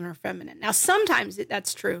masculine or feminine. Now, sometimes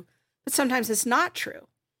that's true, but sometimes it's not true.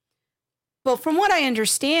 But from what I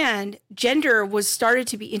understand, gender was started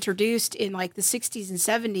to be introduced in the 60s and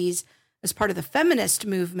 70s as part of the feminist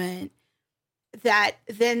movement, that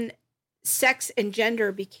then sex and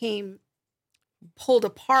gender became pulled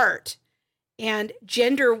apart, and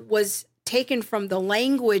gender was taken from the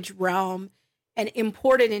language realm and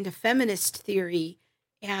imported into feminist theory,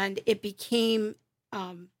 and it became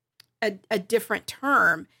a different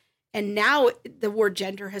term. And now the word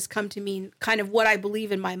gender has come to mean kind of what I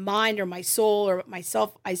believe in my mind or my soul or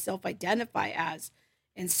myself, I self-identify as.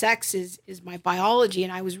 And sex is my biology.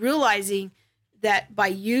 And I was realizing that by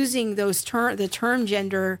using the term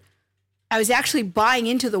gender, I was actually buying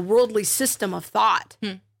into the worldly system of thought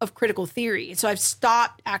of critical theory. And so I've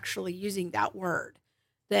stopped actually using that word,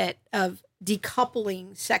 that of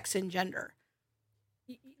decoupling sex and gender.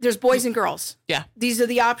 There's boys and girls. Yeah. These are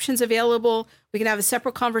the options available. We can have a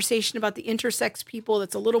separate conversation about the intersex people.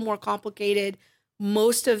 That's a little more complicated.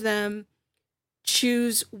 Most of them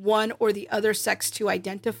choose one or the other sex to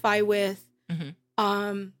identify with.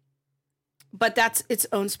 Mm-hmm. But that's its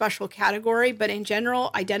own special category. But in general,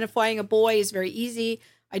 identifying a boy is very easy.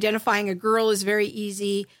 Identifying a girl is very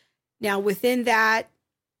easy. Now, within that,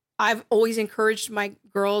 I've always encouraged my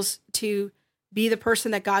girls to be the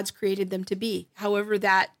person that God's created them to be, however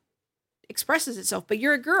that expresses itself. But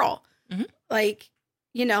you're a girl. Mm-hmm.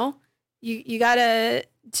 You gotta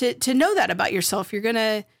to know that about yourself. You're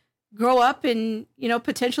gonna grow up and,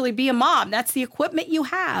 potentially be a mom. That's the equipment you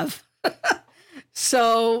have.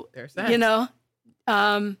 So, there's that.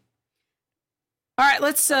 All right,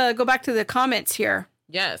 let's go back to the comments here.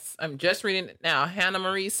 Yes, I'm just reading it now. Hannah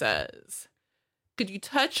Marie says, could you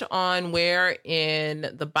touch on where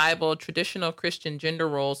in the Bible traditional Christian gender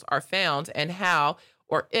roles are found and how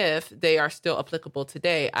or if they are still applicable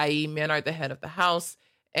today, i.e. men are the head of the house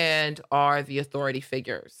and are the authority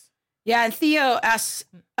figures? Yeah, and Theo asks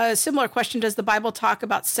a similar question. Does the Bible talk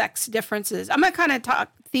about sex differences? I'm going to kind of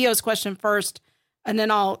talk Theo's question first, and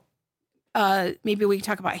then I'll maybe we can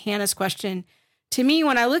talk about Hannah's question. To me,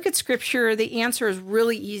 when I look at Scripture, the answer is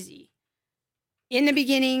really easy. In the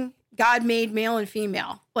beginning, God made male and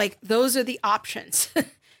female. Like, those are the options.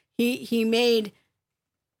 He made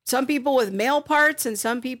some people with male parts and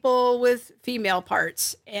some people with female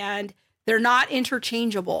parts, and they're not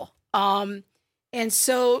interchangeable. And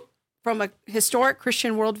so from a historic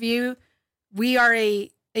Christian worldview, we are a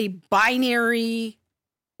binary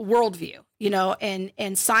worldview,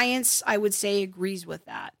 and science, I would say, agrees with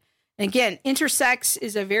that. And again, intersex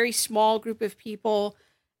is a very small group of people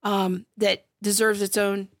that deserves its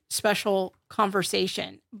own special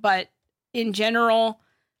conversation. But in general,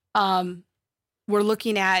 we're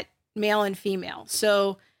looking at male and female.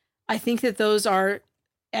 So I think that those are,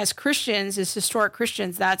 as Christians, as historic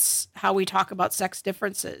Christians, that's how we talk about sex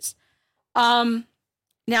differences.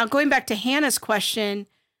 Now, going back to Hannah's question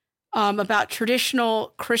about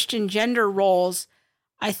traditional Christian gender roles,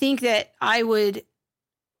 I think that I would,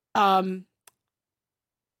 my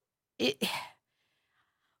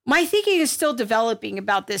thinking is still developing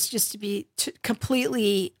about this, just to be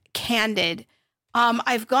completely candid.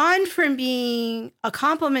 I've gone from being a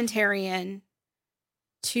complementarian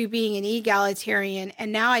to being an egalitarian,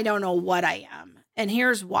 and now I don't know what I am. And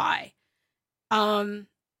here's why. I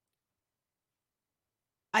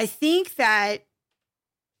think that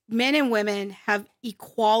men and women have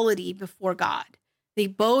equality before God. They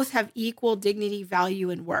both have equal dignity, value,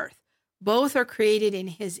 and worth. Both are created in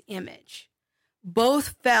his image.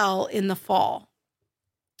 Both fell in the fall.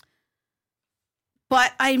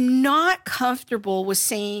 But I'm not comfortable with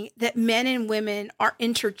saying that men and women are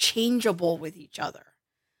interchangeable with each other.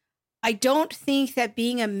 I don't think that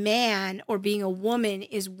being a man or being a woman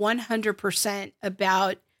is 100%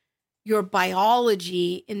 about your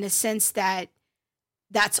biology in the sense that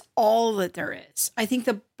that's all that there is. I think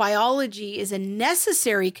the biology is a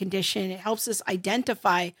necessary condition. It helps us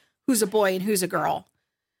identify who's a boy and who's a girl.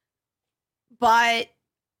 But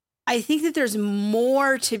I think that there's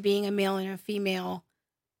more to being a male and a female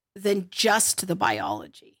than just the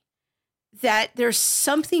biology. That there's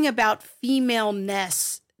something about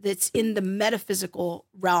femaleness that's in the metaphysical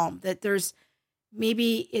realm, that there's,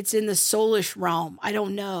 maybe it's in the soulish realm, I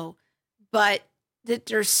don't know, but that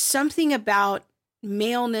there's something about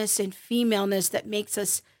maleness and femaleness that makes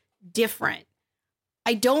us different.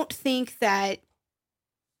 I don't think that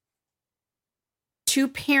two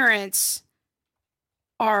parents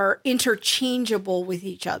are interchangeable with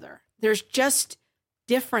each other. There's just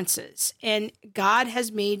differences, and God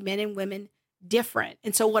has made men and women different.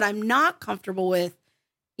 And so what I'm not comfortable with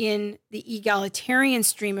in the egalitarian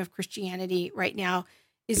stream of Christianity right now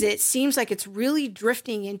is it seems like it's really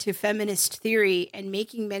drifting into feminist theory and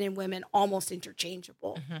making men and women almost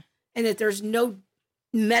interchangeable, and that there's no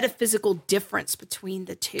metaphysical difference between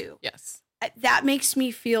the two. Yes. That makes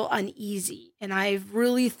me feel uneasy, and I've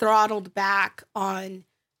really throttled back on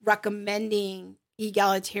recommending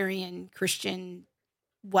egalitarian Christian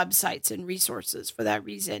websites and resources for that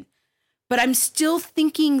reason. But I'm still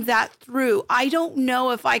thinking that through. I don't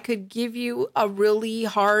know if I could give you a really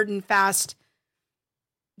hard and fast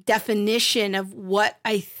definition of what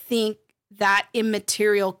I think that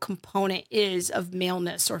immaterial component is of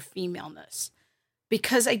maleness or femaleness,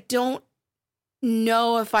 because I don't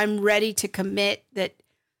know if I'm ready to commit that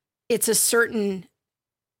it's a certain,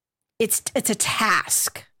 it's a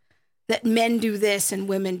task that men do this and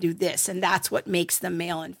women do this, and that's what makes them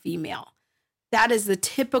male and female. That is the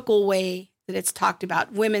typical way that it's talked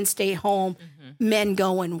about. Women stay home, men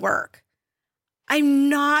go and work. I'm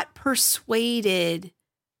not persuaded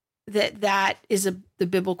that that is the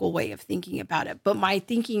biblical way of thinking about it, but my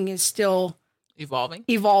thinking is still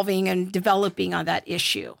evolving and developing on that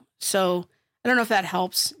issue. So I don't know if that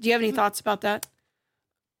helps. Do you have any thoughts about that?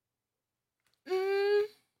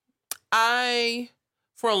 I,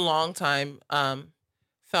 for a long time,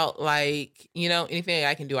 felt like, anything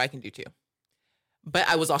I can do too. But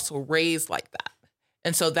I was also raised like that.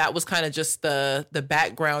 And so that was kind of just the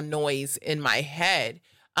background noise in my head.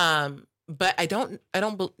 But I don't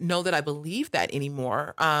know that I believe that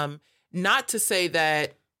anymore. Not to say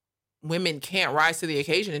that women can't rise to the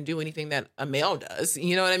occasion and do anything that a male does.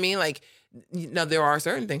 You know what I mean? Like, there are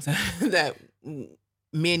certain things that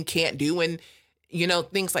men can't do, and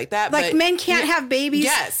things like that. Like, but men can't have babies.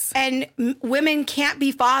 Yes. And women can't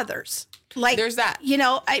be fathers. Like, there's that.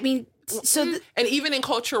 So and even in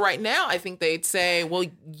culture right now, I think they'd say, well,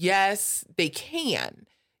 yes, they can.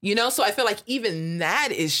 So I feel like even that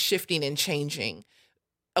is shifting and changing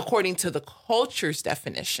according to the culture's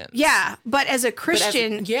definition. Yeah, but as a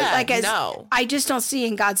Christian, I just don't see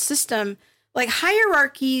in God's system, like,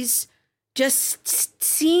 hierarchies just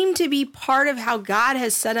seem to be part of how God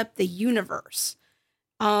has set up the universe.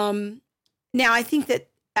 Now, I think that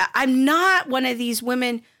I'm not one of these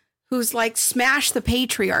women who's like, smash the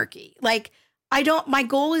patriarchy. Like, my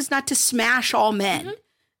goal is not to smash all men.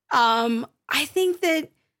 I think that,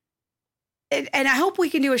 and I hope we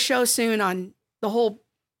can do a show soon on the whole,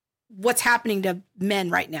 what's happening to men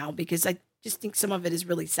right now, because I just think some of it is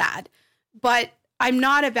really sad. But I'm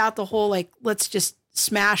not about the whole, like, let's just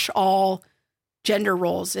smash all gender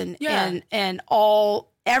roles and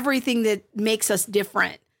all everything that makes us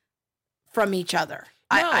different from each other.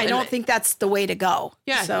 No, I don't think that's the way to go.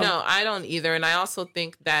 Yeah, so. No, I don't either. And I also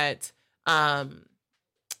think that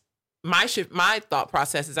my thought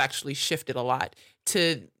process has actually shifted a lot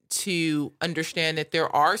to understand that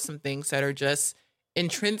there are some things that are just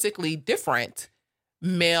intrinsically different,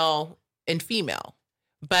 male and female.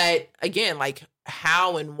 But again, like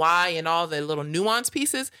how and why and all the little nuance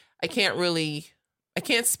pieces, I can't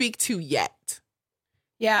speak to yet.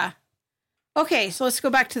 Yeah. Okay, so let's go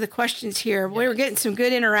back to the questions here. We were getting some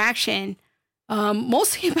good interaction,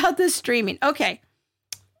 mostly about this streaming. Okay.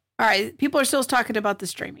 All right, people are still talking about the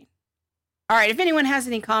streaming. All right, if anyone has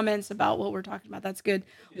any comments about what we're talking about, that's good.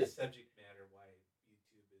 The subject matter why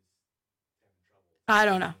YouTube is I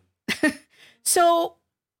having trouble. don't know. So,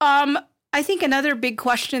 I think another big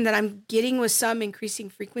question that I'm getting with some increasing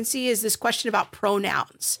frequency is this question about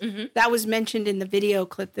pronouns. Mm-hmm. That was mentioned in the video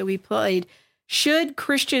clip that we played. Should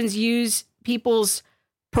Christians use people's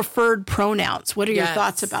preferred pronouns? What are your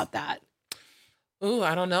thoughts about that? Ooh,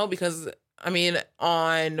 I don't know, because I mean,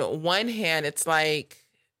 on one hand, it's like,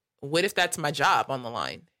 what if that's my job on the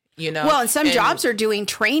line? You know? Well, and some jobs are doing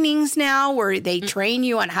trainings now where they train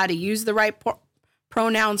you on how to use the right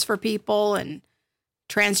pronouns for people and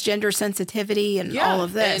transgender sensitivity and all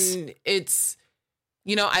of this. And it's,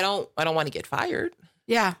 you know, I don't want to get fired.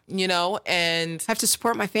 Yeah. You know, and have to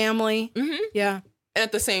support my family. Mm-hmm. Yeah. And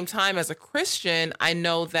at the same time, as a Christian, I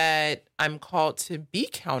know that I'm called to be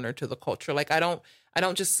counter to the culture. Like I don't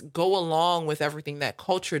just go along with everything that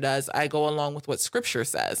culture does. I go along with what Scripture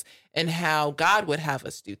says and how God would have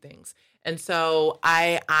us do things. And so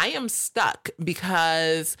I am stuck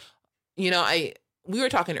because, you know, we were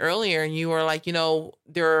talking earlier and you were like, you know,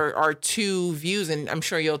 there are two views, and I'm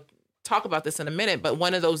sure you'll talk about this in a minute, but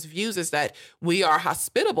one of those views is that we are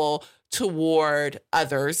hospitable toward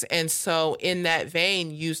others. And so in that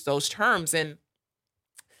vein, use those terms. And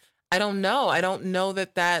I don't know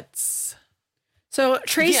that that's... So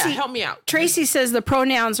Tracy, help me out. Tracy says the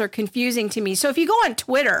pronouns are confusing to me. So if you go on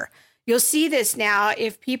Twitter, you'll see this now.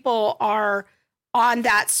 If people are on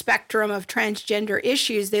that spectrum of transgender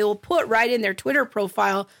issues, they will put right in their Twitter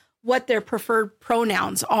profile what their preferred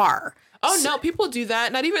pronouns are. Oh, no, people do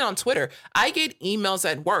that. Not even on Twitter. I get emails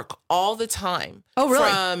at work all the time. Oh, really?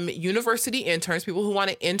 From university interns, people who want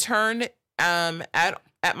to intern at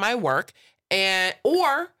my work,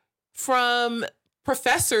 or from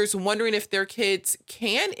professors wondering if their kids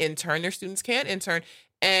can intern, their students can intern,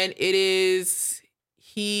 and it is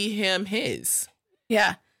he, him, his.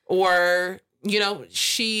 Yeah. Or, you know,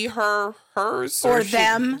 she, her, hers. Or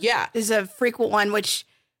them. Yeah. Is a frequent one, which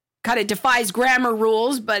kind of defies grammar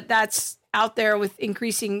rules, but that's out there with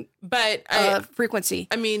increasing frequency.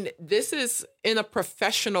 I mean, this is in a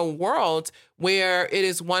professional world where it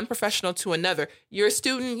is one professional to another. You're a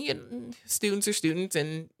student, students are students,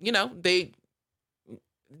 and, you know,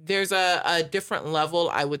 there's a different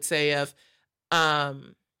level, I would say, of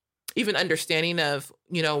even understanding of,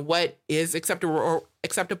 you know, what is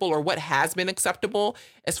acceptable or what has been acceptable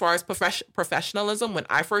as far as professionalism. When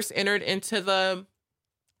I first entered into the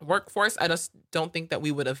workforce, I just don't think that we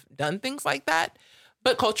would have done things like that.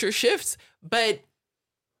 But culture shifts. But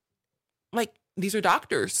like, these are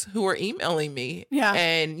doctors who are emailing me. Yeah.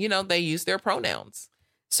 And, you know, they use their pronouns.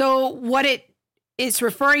 So what it is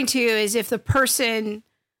referring to is if the person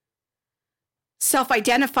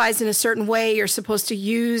self-identifies in a certain way, you're supposed to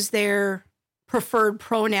use their preferred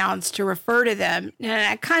pronouns to refer to them. And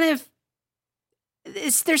I kind of,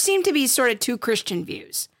 there seem to be sort of two Christian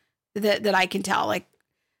views that I can tell. Like,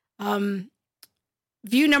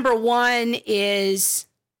 view number one is,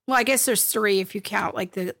 well, I guess there's three if you count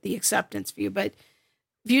like the acceptance view, but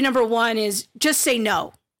view number one is just say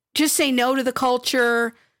no. Just say no to the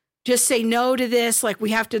culture. Just say no to this. Like,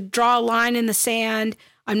 we have to draw a line in the sand.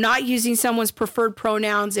 I'm not using someone's preferred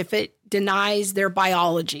pronouns if it denies their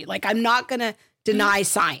biology. Like, I'm not going to deny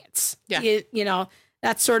science. Yeah. You know,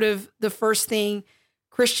 that's sort of the first thing.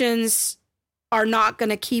 Christians are not going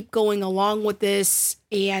to keep going along with this.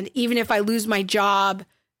 And even if I lose my job,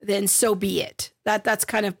 then so be it. That's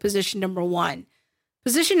kind of position number one.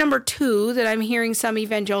 Position number two that I'm hearing some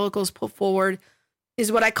evangelicals put forward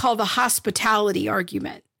is what I call the hospitality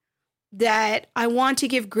argument. That I want to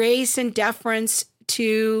give grace and deference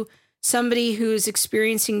to somebody who's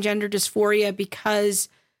experiencing gender dysphoria because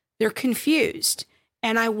they're confused.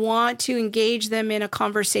 And I want to engage them in a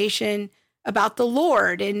conversation about the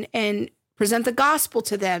Lord and present the gospel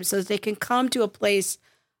to them so that they can come to a place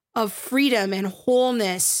of freedom and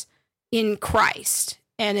wholeness in Christ,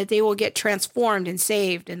 and that they will get transformed and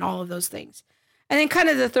saved and all of those things. And then kind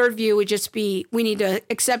of the third view would just be, we need to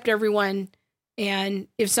accept everyone. And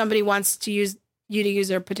if somebody wants to use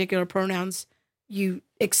their particular pronouns, you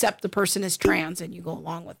accept the person as trans and you go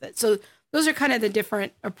along with it. So those are kind of the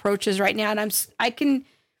different approaches right now. And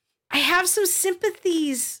I have some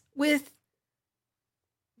sympathies with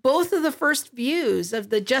both of the first views, of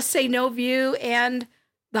the just say no view and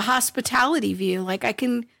the hospitality view. Like, I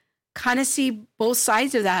can kind of see both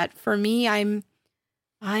sides of that. For me, I'm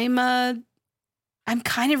kind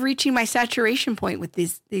of reaching my saturation point with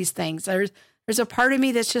these things. There's a part of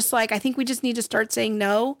me that's just like, I think we just need to start saying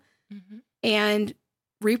no and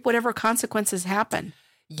reap whatever consequences happen.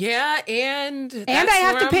 Yeah, and I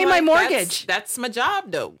have to pay my mortgage. That's my job,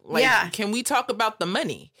 though. Like, yeah. Can we talk about the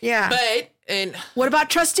money? Yeah. And what about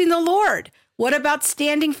trusting the Lord? What about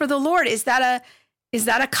standing for the Lord? Is that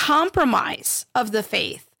a compromise of the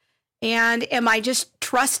faith? And am I just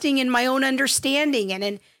trusting in my own understanding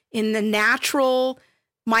and in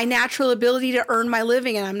my natural ability to earn my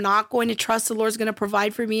living, and I'm not going to trust the Lord's going to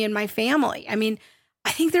provide for me and my family? I mean,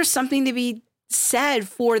 I think there's something to be said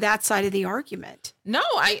for that side of the argument. No,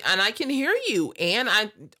 I can hear you. And I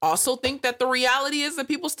also think that the reality is that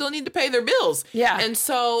people still need to pay their bills. Yeah. And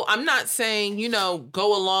so I'm not saying,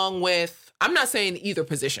 go along with, I'm not saying either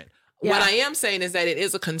position. Yeah. What I am saying is that it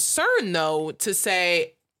is a concern, though, to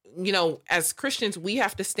say, as Christians, we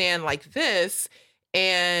have to stand like this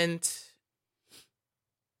and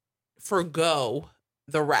forgo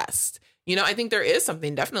the rest. I think there is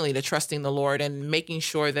something definitely to trusting the Lord and making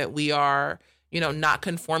sure that we are, not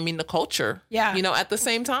conforming to culture, at the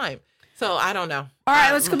same time. So I don't know. All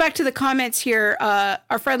right, let's go back to the comments here.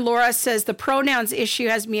 Our friend Laura says, the pronouns issue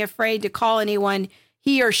has me afraid to call anyone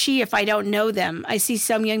he or she if I don't know them. I see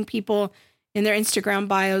some young people in their Instagram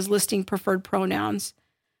bios listing preferred pronouns.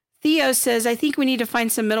 Theo says, I think we need to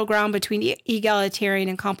find some middle ground between egalitarian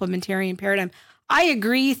and complementarian paradigm. I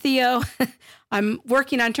agree, Theo. I'm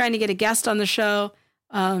working on trying to get a guest on the show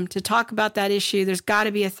to talk about that issue. There's got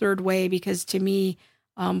to be a third way, because to me,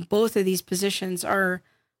 both of these positions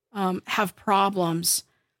have problems.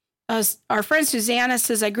 Our friend Susanna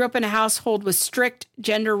says, I grew up in a household with strict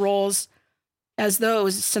gender roles, as though it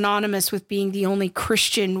was synonymous with being the only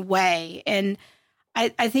Christian way. And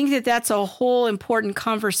I think that that's a whole important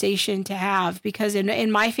conversation to have, because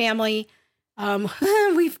in my family,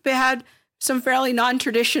 we've had some fairly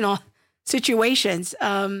non-traditional situations.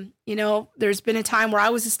 There's been a time where I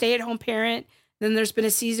was a stay-at-home parent. Then there's been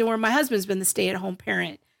a season where my husband's been the stay-at-home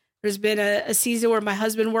parent. There's been a season where my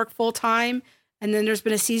husband worked full-time. And then there's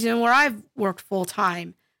been a season where I've worked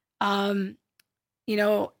full-time. But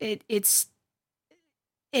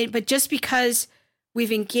just because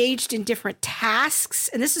we've engaged in different tasks,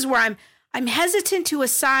 and this is where I'm hesitant to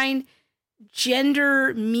assign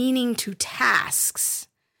gender meaning to tasks.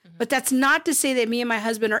 But that's not to say that me and my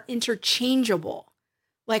husband are interchangeable.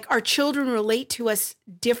 Like, our children relate to us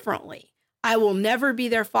differently. I will never be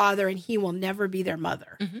their father and he will never be their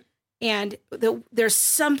mother. Mm-hmm. And there's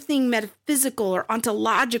something metaphysical or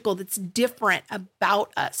ontological that's different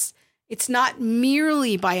about us. It's not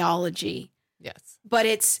merely biology. Yes. But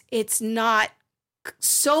it's not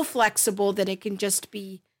so flexible that it can just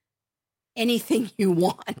be anything you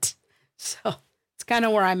want. So it's kind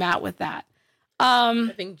of where I'm at with that.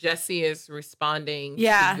 I think Jesse is responding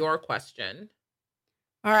to your question.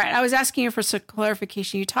 All right. I was asking you for some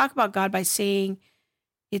clarification. You talk about God by saying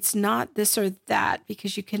it's not this or that,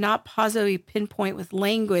 because you cannot positively pinpoint with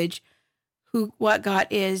language what God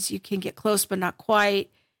is. You can get close, but not quite.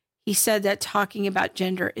 He said that talking about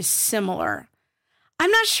gender is similar. I'm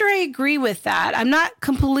not sure I agree with that. I'm not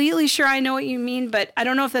completely sure I know what you mean, but I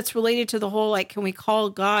don't know if that's related to the whole, like, can we call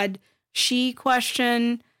God she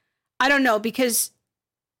question? I don't know, because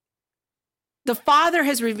the Father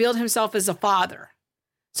has revealed himself as a father.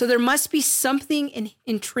 So there must be something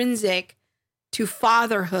intrinsic to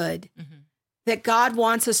fatherhood that God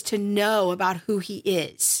wants us to know about who he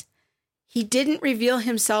is. He didn't reveal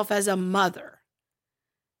himself as a mother.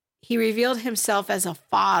 He revealed himself as a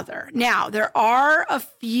father. Now, there are a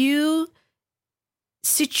few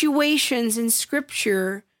situations in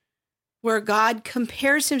Scripture where God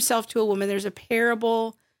compares himself to a woman. There's a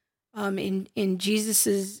parable in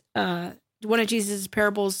Jesus's one of Jesus's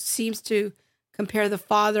parables seems to compare the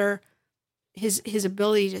father, his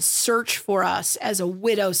ability to search for us as a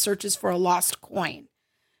widow searches for a lost coin.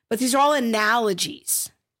 But these are all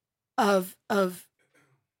analogies of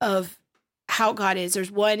how God is.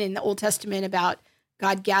 There's one in the Old Testament about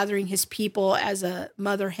God gathering his people as a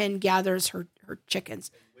mother hen gathers her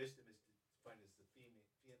chickens.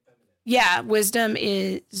 Yeah, wisdom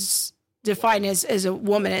is defined as a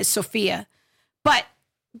woman, as Sophia. But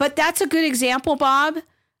that's a good example, Bob,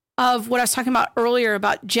 of what I was talking about earlier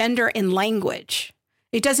about gender and language.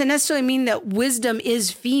 It doesn't necessarily mean that wisdom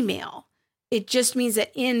is female. It just means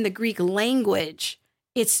that in the Greek language,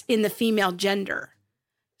 it's in the female gender.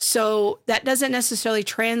 So that doesn't necessarily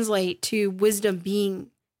translate to wisdom being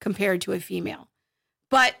compared to a female.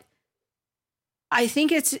 But I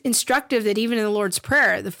think it's instructive that even in the Lord's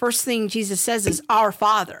Prayer, the first thing Jesus says is, "Our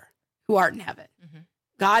Father who art in heaven." Mm-hmm.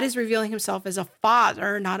 God is revealing himself as a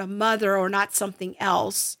father, not a mother or not something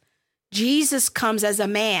else. Jesus comes as a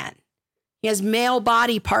man. He has male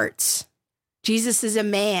body parts. Jesus is a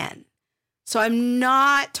man. So I'm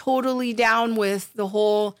not totally down with the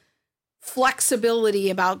whole flexibility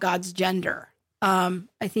about God's gender. I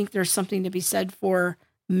think there's something to be said for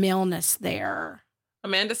maleness there.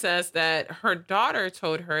 Amanda says that her daughter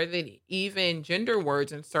told her that even gender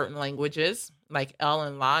words in certain languages, like el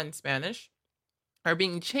and la in Spanish, are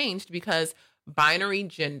being changed because binary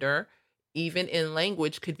gender, even in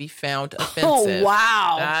language, could be found offensive. Oh,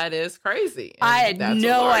 wow. That is crazy. I had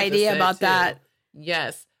no idea about that.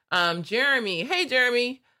 Yes. Jeremy. Hey,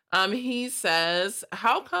 Jeremy. He says,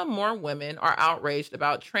 how come more women are outraged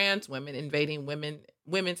about trans women invading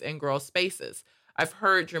women's and girls' spaces? I've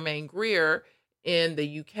heard Jermaine Greer in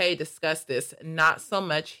the UK discuss this, not so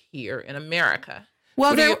much here in America.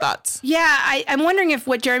 Well, what are your thoughts? Yeah, I'm wondering if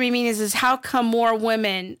what Jeremy means is how come more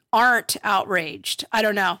women aren't outraged? I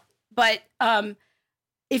don't know. But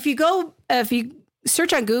if you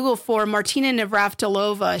search on Google for Martina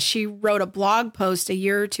Navratilova, she wrote a blog post a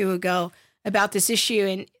year or two ago about this issue.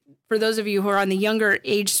 And for those of you who are on the younger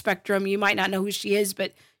age spectrum, you might not know who she is,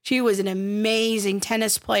 but she was an amazing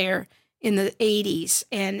tennis player in the 80s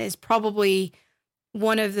and is probably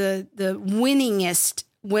one of the winningest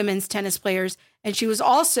women's tennis players. And she was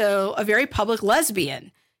also a very public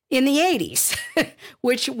lesbian in the 80s,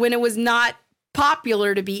 which when it was not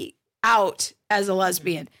popular to be out as a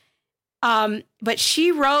lesbian. But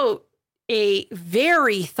she wrote a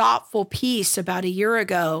very thoughtful piece about a year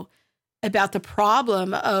ago about the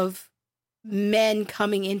problem of men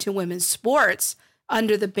coming into women's sports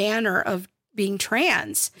under the banner of being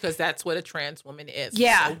trans. Because that's what a trans woman is.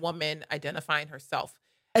 Yeah. It's a woman identifying herself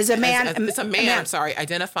as a man. It's a man,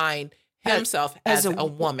 identifying himself as a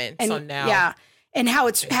woman. And, so now. Yeah. And how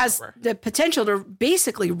it has the potential to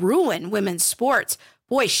basically ruin women's sports.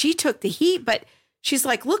 Boy, she took the heat, but she's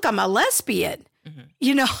like, look, I'm a lesbian. Mm-hmm.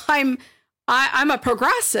 You know, I'm a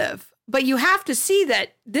progressive, but you have to see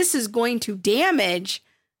that this is going to damage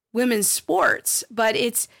women's sports. But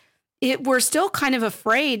we're still kind of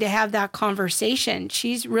afraid to have that conversation.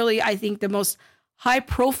 She's really, I think, the most high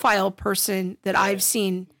profile person that I've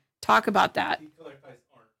seen talk about that.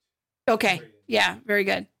 Okay. Yeah. Very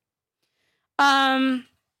good. But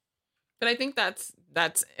I think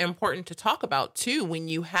that's important to talk about too. When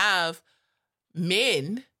you have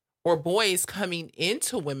men or boys coming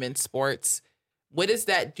into women's sports, what does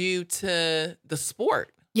that do to the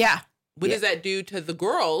sport? Yeah. What does that do to the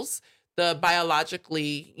girls? The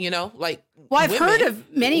biologically, like. Well, I've heard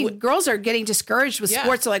of many girls are getting discouraged with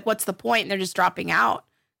sports. They're like, what's the point? And they're just dropping out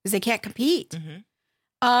because they can't compete. Mm-hmm.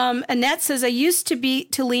 Annette says, I used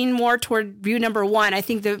to lean more toward view number one. I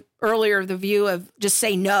think the view of just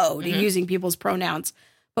say no to using people's pronouns.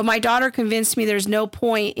 But my daughter convinced me there's no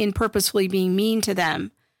point in purposefully being mean to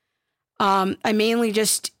them. I mainly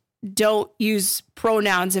just don't use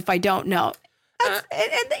pronouns if I don't know.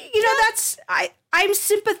 I'm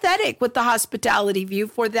sympathetic with the hospitality view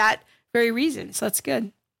for that very reason. So that's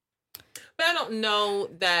good. But I don't know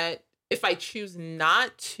that if I choose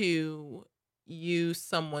not to use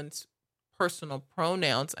someone's personal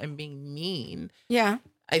pronouns, I'm being mean. Yeah.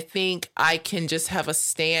 I think I can just have a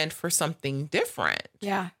stand for something different.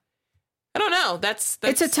 Yeah. I don't know. That's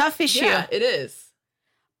it's a tough issue. Yeah, it is.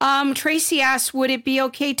 Tracy asks, would it be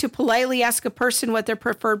okay to politely ask a person what their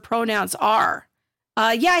preferred pronouns are?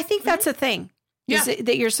 Yeah, I think that's a thing. Yeah.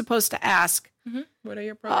 That you're supposed to ask. Mm-hmm. What are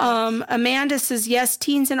your pronouns? Amanda says, yes,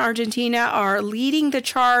 teens in Argentina are leading the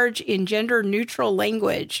charge in gender neutral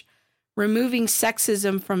language, removing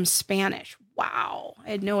sexism from Spanish. Wow. I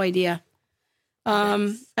had no idea.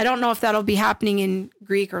 I don't know if that'll be happening in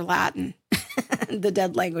Greek or Latin, the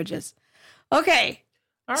dead languages. Okay.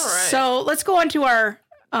 All right. So let's go on to our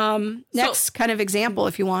next kind of example,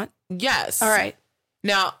 if you want. Yes. All right.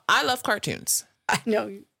 Now, I love cartoons. I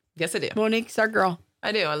know. Yes, I do. Monique's our girl.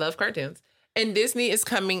 I do. I love cartoons. And Disney is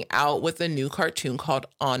coming out with a new cartoon called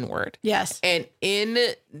Onward. Yes. And in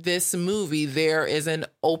this movie, there is an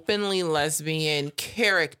openly lesbian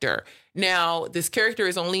character. Now, this character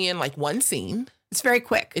is only in like one scene. It's very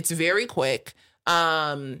quick. It's very quick.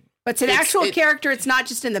 But it's an actual character. It's not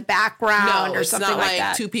just in the background or something like that. It's not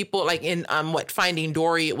like two people, like in Finding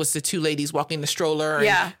Dory, it was the two ladies walking the stroller. And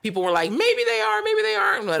yeah. people were like, maybe they are, maybe they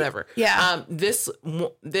aren't, whatever. Yeah.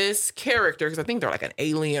 This character, because I think they're like an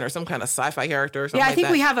alien or some kind of sci-fi character or something like that. Yeah, I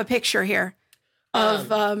think we have a picture here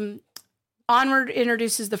of Onward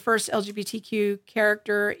introduces the first LGBTQ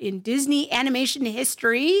character in Disney animation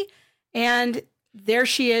history. And there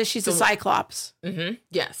she is. She's a Cyclops. Mm-hmm.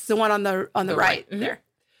 Yes. The one on the right mm-hmm. there.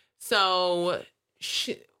 So,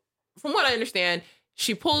 from what I understand,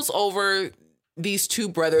 she pulls over these two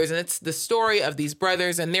brothers, and it's the story of these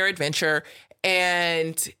brothers and their adventure.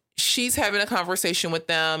 And she's having a conversation with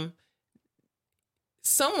them.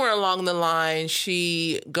 Somewhere along the line,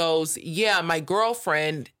 she goes, yeah, my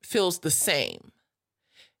girlfriend feels the same.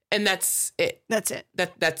 And that's it. That's it.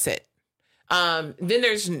 That's it.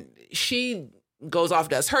 Then she goes off,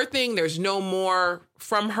 does her thing. There's no more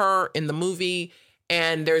from her in the movie.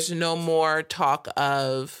 And there's no more talk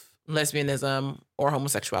of lesbianism or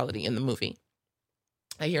homosexuality in the movie.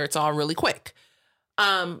 I hear it's all really quick.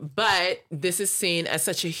 But this is seen as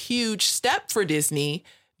such a huge step for Disney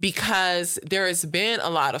because there has been a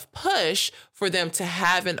lot of push for them to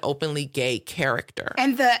have an openly gay character.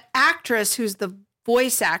 And the actress who's the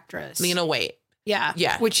voice actress. Lena Waithe. Yeah.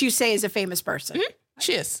 Yeah. Which you say is a famous person. Mm-hmm.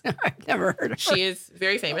 She is. I've never heard of her. She is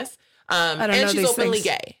very famous. I don't know and she's these openly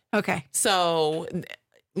things. gay. Okay. So,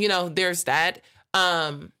 there's that.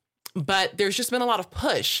 But there's just been a lot of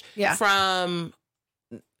push from,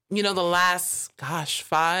 the last,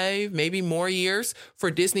 5, maybe more years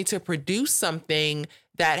for Disney to produce something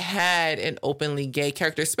that had an openly gay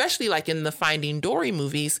character, especially like in the Finding Dory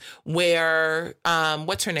movies where,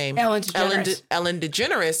 what's her name? Ellen DeGeneres. Ellen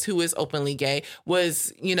DeGeneres, who is openly gay,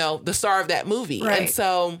 was, the star of that movie. Right. And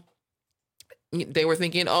so they were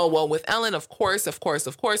thinking, oh, well, with Ellen, of course, push.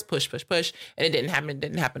 And it didn't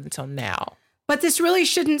happen until now. But this really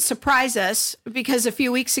shouldn't surprise us because a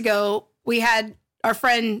few weeks ago, we had our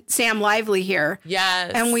friend Sam Lively here.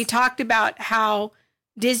 Yes. And we talked about how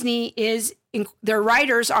Disney their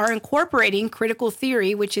writers are incorporating critical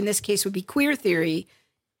theory, which in this case would be queer theory,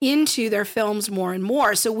 into their films more and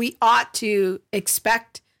more. So we ought to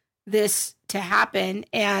expect this to happen.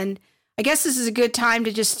 And I guess this is a good time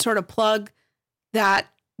to just sort of plug that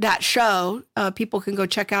show. People can go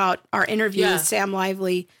check out our interview with Sam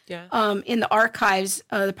Lively in the archives.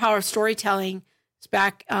 The Power of Storytelling is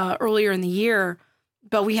back earlier in the year.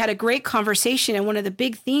 But we had a great conversation. And one of the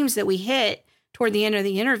big themes that we hit toward the end of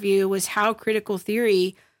the interview was how critical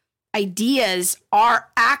theory ideas are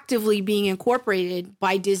actively being incorporated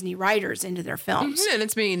by Disney writers into their films. Mm-hmm. And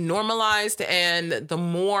it's being normalized. And the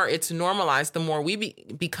more it's normalized, the more we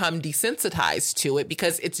become desensitized to it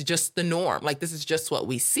because it's just the norm. Like, this is just what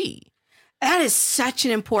we see. That is such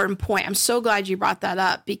an important point. I'm so glad you brought that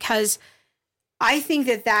up because I think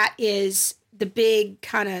that is the big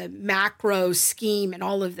kind of macro scheme in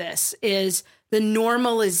all of this is the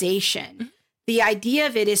normalization. Mm-hmm. The idea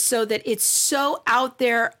of it is so that it's so out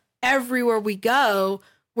there everywhere we go,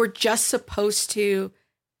 we're just supposed to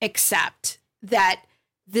accept that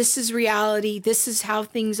this is reality. This is how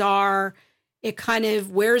things are. It kind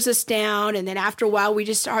of wears us down. And then after a while, we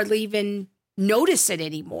just hardly even notice it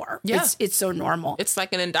anymore. Yeah. It's so normal. It's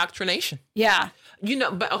like an indoctrination. Yeah.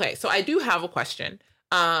 But okay, so I do have a question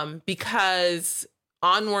because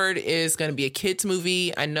Onward is going to be a kids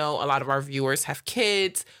movie. I know a lot of our viewers have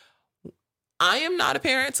kids. I am not a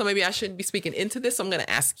parent, so maybe I shouldn't be speaking into this. So I'm going to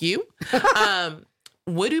ask you,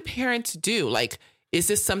 what do parents do? Like, is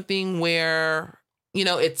this something where,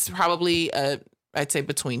 it's probably, I'd say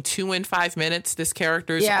between 2 and 5 minutes, this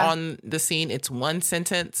character's on the scene. It's one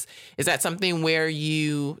sentence. Is that something where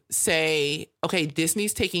you say, okay,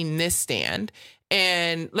 Disney's taking this stand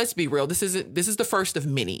and let's be real. This is the first of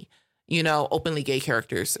many, openly gay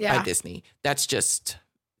characters by Disney. That's just,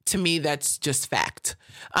 to me, that's just fact.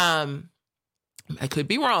 I could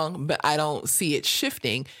be wrong, but I don't see it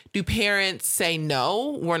shifting. Do parents say,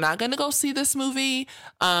 no, we're not going to go see this movie?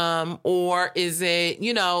 Or is it,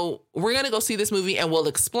 we're going to go see this movie and we'll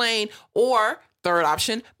explain? Or third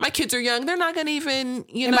option, my kids are young. They're not going to even,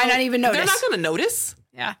 they might not even notice. They're not going to notice.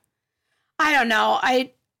 Yeah. I don't know.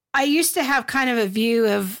 I used to have kind of a view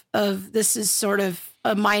of this is sort of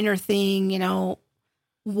a minor thing,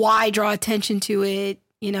 why draw attention to it,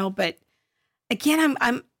 but again,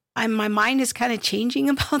 my mind is kind of changing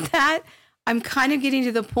about that. I'm kind of getting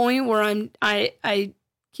to the point where I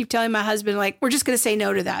keep telling my husband, like, we're just going to say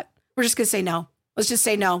no to that. We're just going to say no. Let's just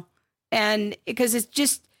say no. And because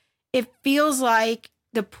it feels like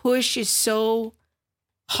the push is so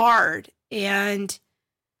hard. And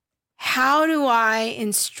how do I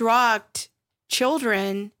instruct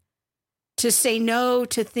children to say no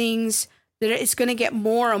to things that it's going to get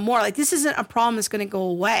more and more? Like, this isn't a problem that's going to go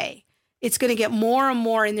away. It's going to get more and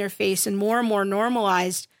more in their face and more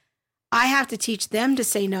normalized. I have to teach them to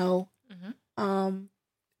say no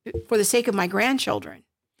for the sake of my grandchildren.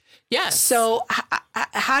 Yes. So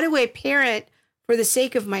how do I parent for the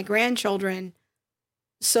sake of my grandchildren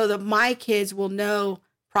so that my kids will know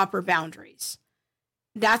proper boundaries?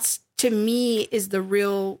 That's, to me, is the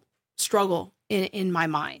real struggle in my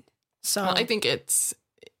mind. So I think it's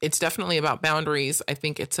definitely about boundaries. I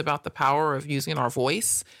think it's about the power of using our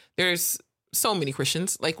voice. There's so many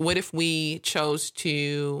Christians. Like, what if we chose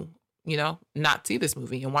to, not see this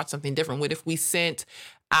movie and watch something different? What if we sent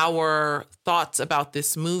our thoughts about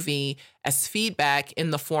this movie as feedback in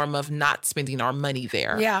the form of not spending our money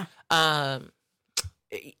there? Yeah. I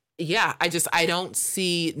don't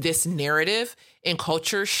see this narrative in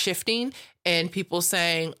culture shifting and people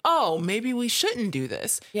saying, oh, maybe we shouldn't do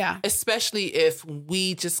this. Yeah. Especially if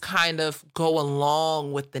we just kind of go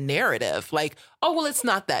along with the narrative. Like, oh, well, it's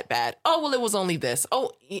not that bad. Oh, well, it was only this.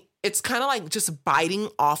 Oh, it's kind of like just biting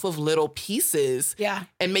off of little pieces. Yeah.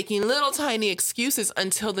 And making little tiny excuses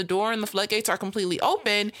until the door and the floodgates are completely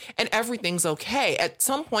open and everything's okay. At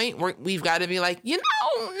some point, we've got to be like,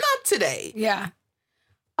 not today. Yeah.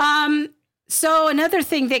 So another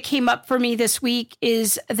thing that came up for me this week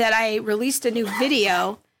is that I released a new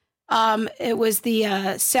video. It was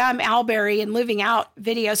the Sam Alberry and Living Out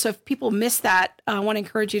video. So if people missed that, I want to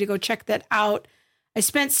encourage you to go check that out. I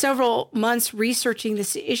spent several months researching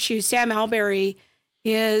this issue. Sam Alberry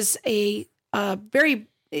is a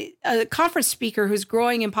conference speaker who's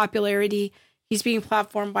growing in popularity. He's being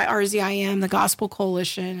platformed by RZIM, the Gospel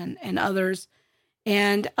Coalition, and others.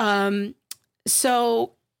 And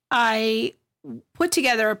so I put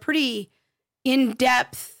together a pretty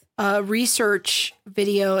in-depth research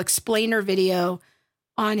video, explainer video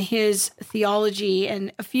on his theology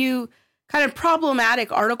and a few kind of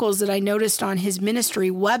problematic articles that I noticed on his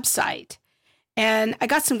ministry website. And I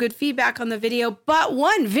got some good feedback on the video, but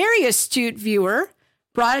one very astute viewer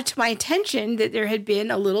brought it to my attention that there had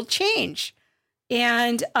been a little change.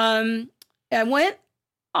 And I went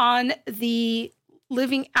on the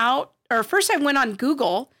Living Out, or first I went on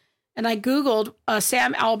Google and I Googled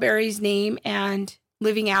Sam Alberry's name and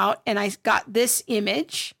Living Out, and I got this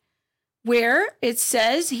image where it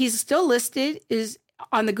says he's still listed is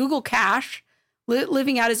on the Google cache.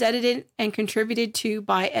 Living Out is edited and contributed to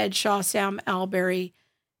by Ed Shaw, Sam Alberry,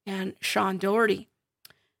 and Sean Doherty.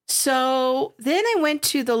 So then I went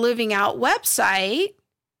to the Living Out website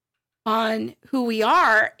on who we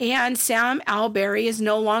are, and Sam Alberry is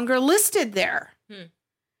no longer listed there.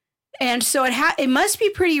 And so it must be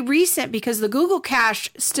pretty recent because the Google cache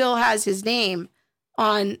still has his name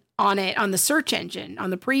on it, on the search engine, on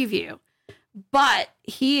the preview. But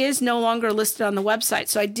he is no longer listed on the website.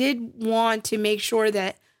 So I did want to make sure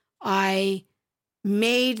that I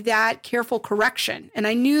made that careful correction. And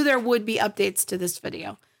I knew there would be updates to this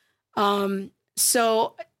video.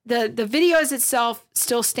 So the videos itself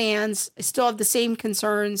still stands. I still have the same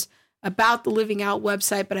concerns about the Living Out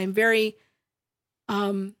website, but I'm very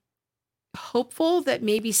hopeful that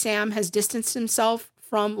maybe Sam has distanced himself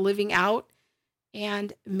from Living Out,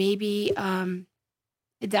 and maybe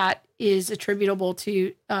that is attributable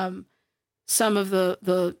to some of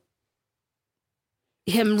the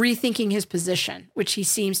him rethinking his position, which he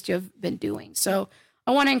seems to have been doing. So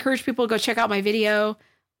I want to encourage people to go check out my video.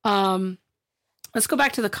 Let's go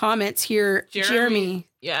back to the comments here. Jeremy.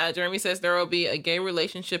 Yeah, Jeremy says there will be a gay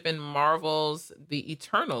relationship in Marvel's The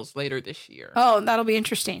Eternals later this year. Oh, that'll be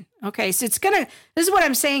interesting. Okay, so this is what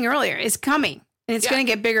I'm saying earlier. It's coming, and it's going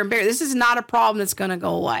to get bigger and bigger. This is not a problem that's going to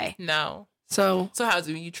go away. No. So how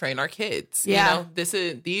do you train our kids? Yeah.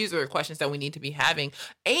 These are questions that we need to be having.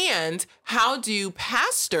 And how do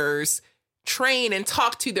pastors train and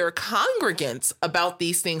talk to their congregants about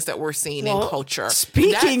these things that we're seeing in culture?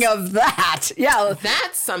 Speaking of that, yeah.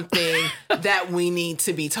 That's something that we need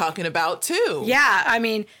to be talking about too. Yeah. I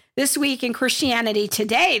mean, this week in Christianity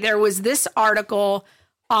Today, there was this article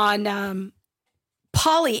on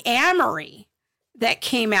polyamory that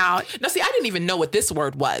came out. Now, see, I didn't even know what this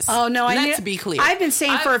word was. Oh, no. To be clear. I've been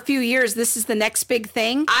saying for a few years, this is the next big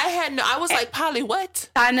thing. I was like, poly what?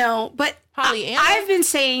 I know, but polyamory. I've been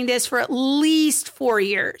saying this for at least 4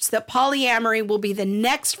 years, that polyamory will be the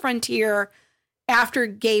next frontier after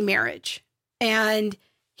gay marriage. And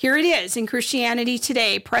here it is in Christianity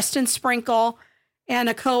Today, Preston Sprinkle and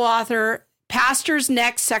a co-author, Pastor's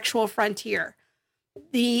Next Sexual Frontier.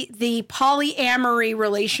 The polyamory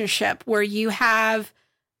relationship where you have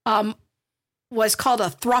what's called a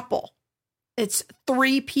throuple. It's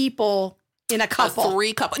 3 people in a couple. A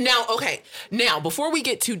 3 couple. Now, okay. Now, before we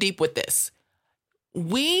get too deep with this,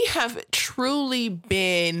 we have truly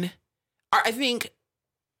been, I think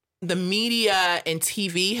the media and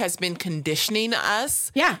TV has been conditioning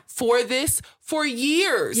us for this for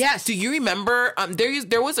years. Yes. Do you remember?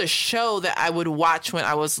 There was a show that I would watch when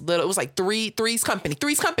I was little. It was like Three's Company.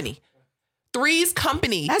 Three's Company.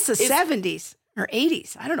 That's the 70s or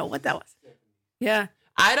 80s. I don't know what that was. Yeah.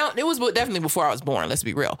 It was definitely before I was born. Let's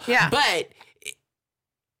be real. Yeah. But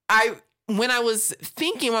when I was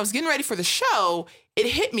getting ready for the show, it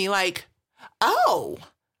hit me like, oh,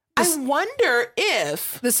 I wonder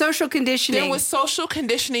if the social conditioning. There was social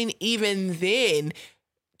conditioning even then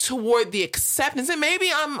toward the acceptance. And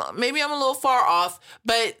maybe I'm a little far off,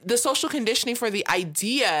 but the social conditioning for the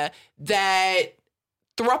idea that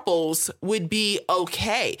thruples would be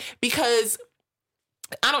okay. Because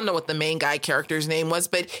I don't know what the main guy character's name was,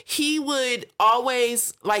 but he would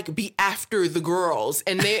always like be after the girls.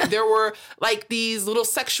 And there were like these little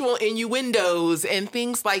sexual innuendos and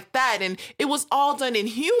things like that. And it was all done in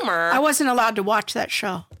humor. I wasn't allowed to watch that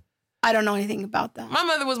show. I don't know anything about that. My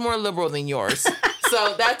mother was more liberal than yours.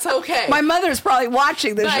 So that's okay. My mother's probably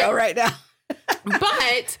watching the show right now.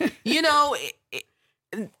 But,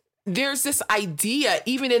 there's this idea,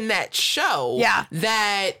 even in that show,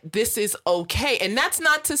 that this is okay. And that's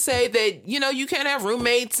not to say that, you can't have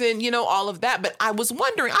roommates and, all of that. But I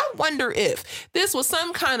wonder if this was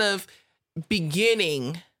some kind of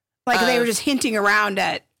beginning. Like they were just hinting around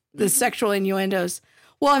at the sexual innuendos.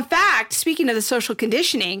 Well, in fact, speaking of the social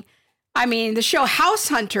conditioning, the show House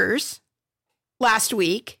Hunters last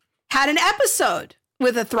week had an episode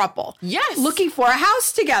with a throuple. Yes. Looking for a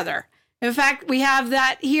house together. In fact, we have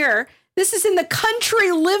that here. This is in the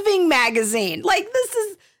Country Living magazine. Like this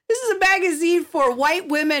is a magazine for white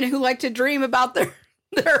women who like to dream about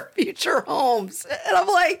their future homes. And I'm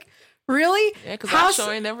like, really? Yeah, because I'm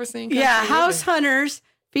sure I never seen Country Living. House Hunters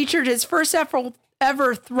featured his first ever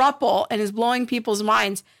throuple and is blowing people's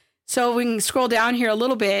minds. So we can scroll down here a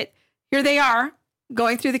little bit. Here they are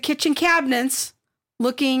going through the kitchen cabinets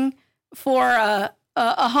looking for a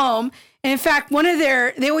home. And in fact,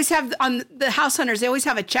 they always have on the House Hunters, they always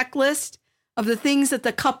have a checklist of the things that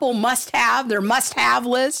the couple must have, their must-have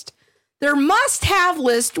list. Their must-have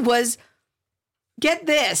list was, get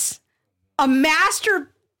this, a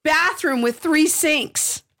master bathroom with 3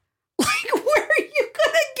 sinks. Like, where are you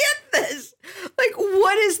going to get this? Like,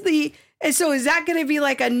 what is and so is that going to be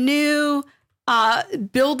like a new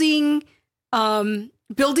building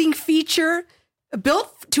feature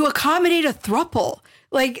built to accommodate a throuple?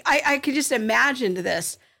 Like, I could just imagine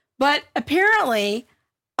this. But apparently,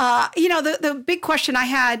 the big question I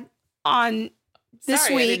had on this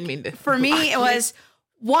week for me, it was,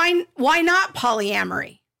 why not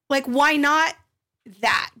polyamory? Like, why not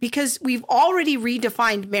that? Because we've already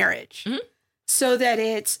redefined marriage so that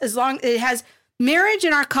it has marriage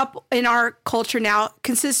in our culture now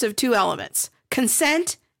consists of 2 elements: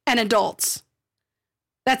 consent and adults.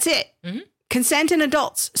 That's it. Mm-hmm. Consent and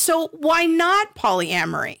adults. So why not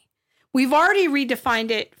polyamory? We've already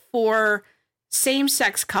redefined it for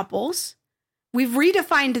same-sex couples. We've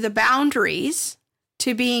redefined the boundaries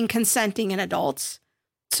to being consenting and adults.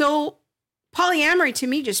 So polyamory to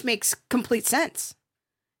me just makes complete sense.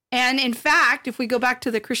 And in fact, if we go back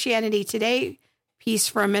to the Christianity Today piece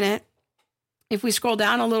for a minute, if we scroll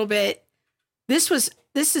down a little bit, this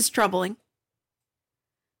is troubling.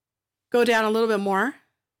 Go down a little bit more.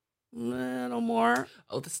 Little more.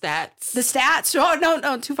 Oh, the stats. The stats. Oh,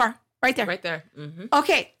 no, too far. Right there. Right there. Mm-hmm.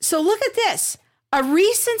 Okay, so look at this. A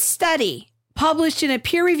recent study published in a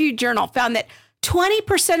peer-reviewed journal found that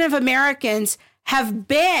 20% of Americans have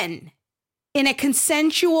been in a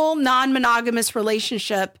consensual, non-monogamous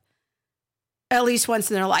relationship at least once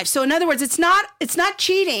in their life. So in other words, it's not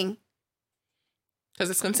cheating. Because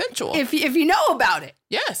it's consensual. If you know about it.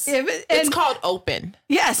 Yes. It's called open.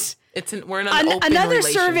 Yes. We're in an open Another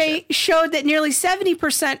relationship. survey showed that nearly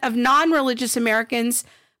 70% of non-religious Americans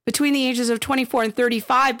between the ages of 24 and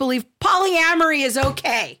 35 believe polyamory is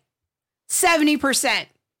okay. 70%.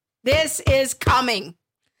 This is coming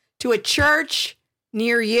to a church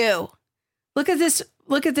near you. Look at this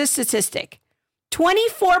statistic.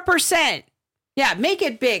 24%. Yeah, make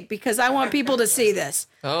it big because I want people to see this.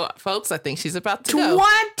 Oh, folks, I think she's about to go.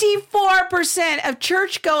 24% of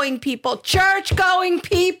church-going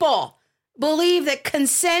people believe that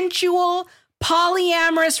consensual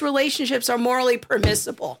polyamorous relationships are morally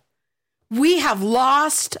permissible. We have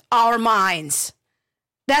lost our minds.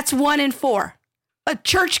 That's 1 in 4.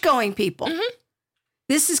 Church-going people. Mm-hmm.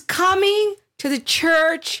 This is coming to the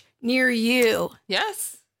church near you.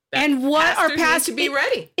 Yes. And what are pastors need to be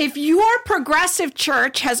ready? If your progressive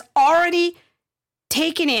church has already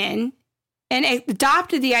taken in and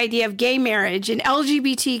adopted the idea of gay marriage and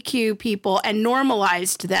LGBTQ people and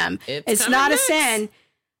normalized them, it's not next. a sin.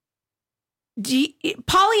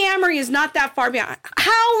 Polyamory is not that far beyond.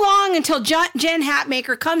 How long until Jen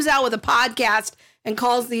Hatmaker comes out with a podcast and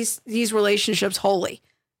calls these relationships holy?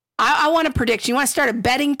 I want a prediction. You want to start a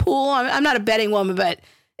betting pool? I'm not a betting woman, but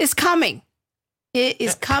it's coming. It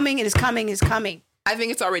is coming. It is coming. It's coming. I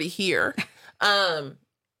think it's already here. But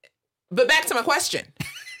back to my question.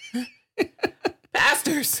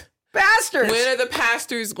 Pastors. When are the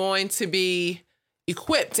pastors going to be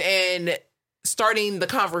equipped and starting the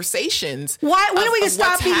conversations? When are we going to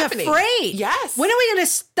stop being afraid? Yes. When are we going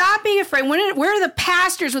to stop being afraid? Where are the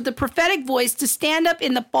pastors with the prophetic voice to stand up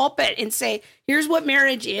in the pulpit and say, here's what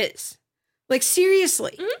marriage is? Like,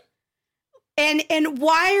 seriously. Mm-hmm. And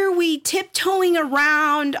why are we tiptoeing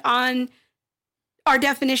around on our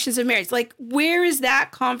definitions of marriage? Like, where is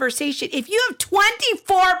that conversation? If you have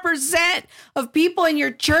 24% of people in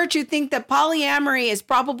your church who think that polyamory is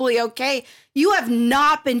probably okay, you have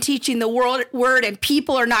not been teaching the word and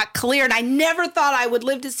people are not clear. And I never thought I would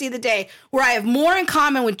live to see the day where I have more in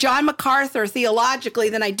common with John MacArthur theologically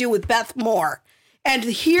than I do with Beth Moore. And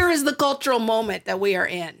here is the cultural moment that we are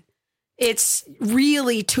in. It's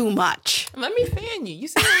really too much. Let me fan you. You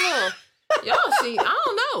seem a little... Y'all see, I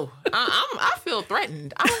don't know. I feel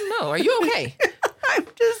threatened. I don't know. Are you okay? I'm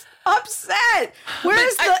just upset.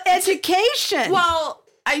 Where's the education? Well,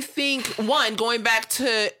 I think, one, going back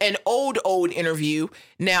to an old interview,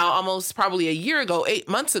 now almost probably a year ago, 8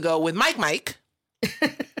 months ago, with Mike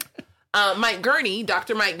Gurney,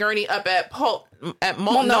 Dr. Mike Gurney up at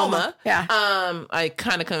Multnomah. Yeah. I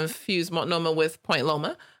kind of confused Multnomah with Point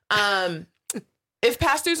Loma. If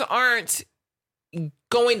pastors aren't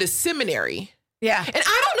going to seminary. Yeah. And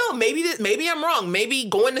I don't know, maybe I'm wrong. Maybe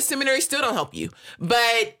going to seminary still don't help you.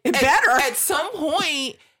 But at some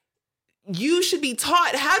point, you should be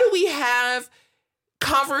taught, how do we have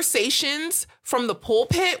conversations from the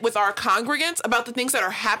pulpit with our congregants about the things that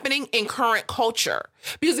are happening in current culture?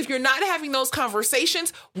 Because if you're not having those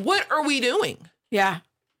conversations, what are we doing? Yeah.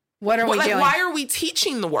 What are we doing? Why are we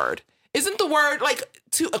teaching the word? Isn't the word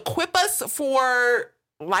to equip us for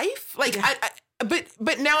life?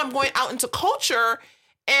 But now I'm going out into culture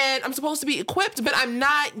and I'm supposed to be equipped, but I'm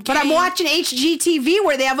not. But I'm watching HGTV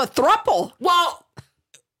where they have a throuple. Well,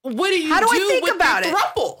 what do you do I think with about the it?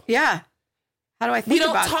 throuple? Yeah. How do I think about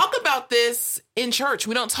it? We don't talk about this in church.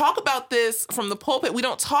 We don't talk about this from the pulpit. We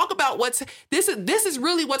don't talk about this is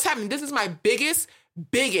really what's happening. This is my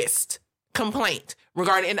biggest complaint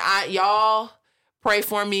regarding, and y'all pray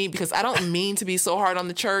for me because I don't mean to be so hard on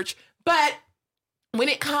the church, but when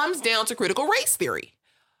it comes down to critical race theory,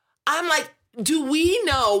 I'm like, do we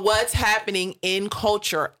know what's happening in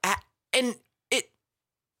culture?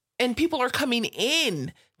 And people are coming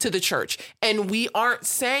in to the church, and we aren't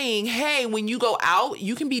saying, hey, when you go out,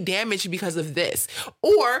 you can be damaged because of this.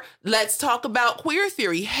 Or let's talk about queer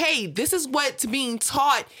theory. Hey, this is what's being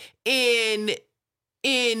taught in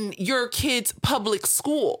your kid's public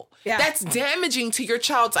school. Yeah. That's damaging to your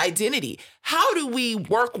child's identity. How do we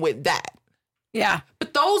work with that? Yeah.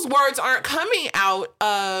 But those words aren't coming out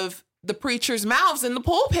of the preacher's mouths in the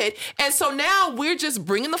pulpit. And so now we're just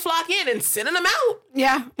bringing the flock in and sending them out.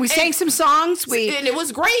 Yeah. We sang some songs. And it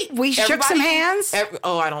was great. We shook some hands.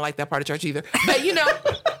 I don't like that part of church either. But,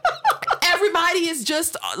 everybody is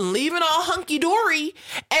just leaving all hunky-dory.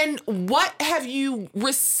 And what have you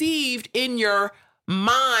received in your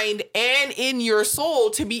mind and in your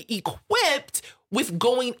soul to be equipped with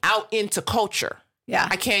going out into culture? Yeah.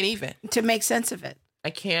 I can't even. To make sense of it. I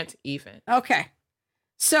can't even. Okay.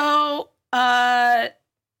 So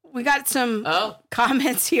we got some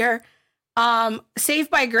comments here. Saved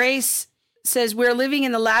by Grace says, we're living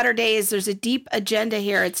in the latter days. There's a deep agenda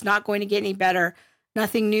here. It's not going to get any better.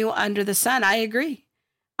 Nothing new under the sun. I agree.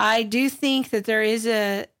 I do think that there is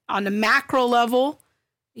on the macro level,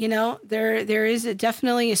 there is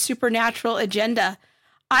definitely a supernatural agenda.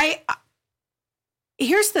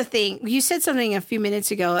 Here's the thing. You said something a few minutes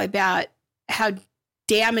ago about how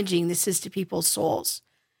damaging this is to people's souls.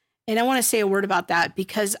 And I want to say a word about that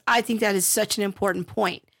because I think that is such an important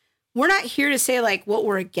point. We're not here to say what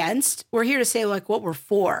we're against. We're here to say what we're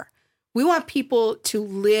for. We want people to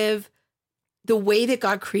live the way that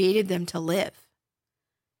God created them to live.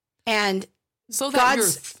 And So that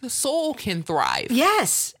your soul can thrive.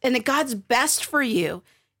 Yes. And that God's best for you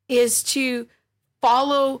is to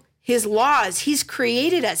follow his laws. He's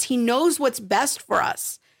created us. He knows what's best for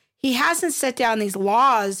us. He hasn't set down these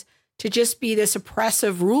laws to just be this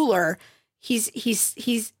oppressive ruler.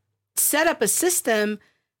 He's set up a system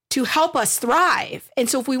to help us thrive. And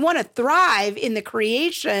so if we want to thrive in the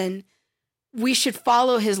creation, we should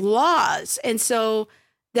follow his laws. And so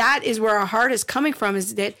that is where our heart is coming from,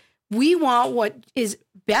 is that we want what is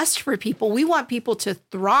best for people. We want people to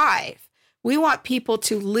thrive. We want people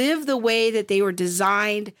to live the way that they were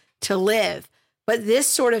designed to live. But this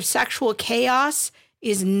sort of sexual chaos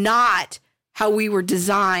is not how we were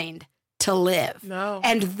designed to live. No.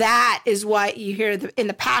 And that is what you hear in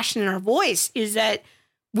the passion in our voice, is that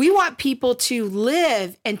we want people to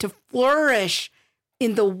live and to flourish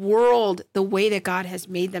in the world the way that God has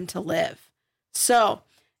made them to live. So,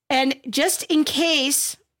 and just in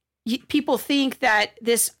case people think that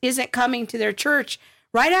this isn't coming to their church,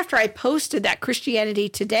 right after I posted that Christianity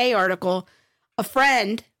Today article, a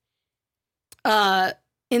friend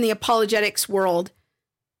in the apologetics world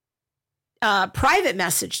private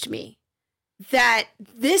messaged me that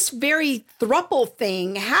this very throuple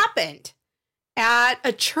thing happened at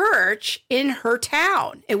a church in her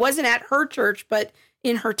town. It wasn't at her church, but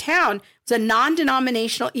in her town. It was a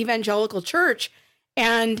non-denominational evangelical church.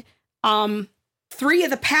 And 3 of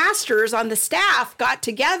the pastors on the staff got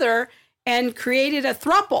together and created a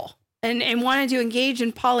throuple and wanted to engage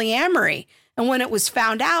in polyamory. And when it was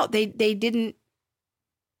found out, they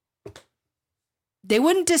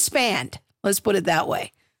wouldn't disband. Let's put it that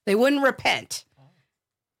way. They wouldn't repent.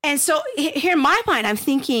 And so here in my mind, I'm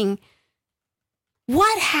thinking,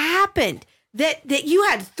 what happened that you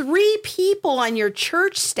had 3 people on your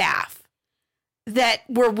church staff that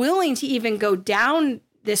were willing to even go down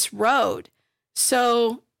this road?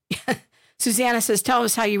 So Susanna says, tell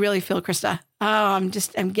us how you really feel, Krista. Oh,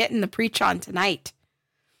 I'm getting the preach on tonight.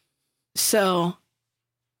 So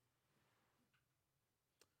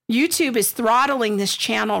YouTube is throttling this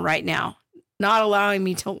channel right now, not allowing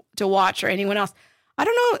me to watch or anyone else. I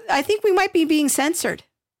don't know. I think we might be being censored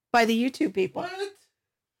by the YouTube people. What?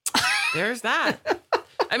 There's that.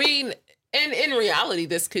 I mean, and in reality,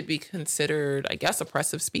 this could be considered, I guess,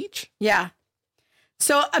 oppressive speech. Yeah.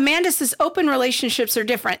 So Amanda says open relationships are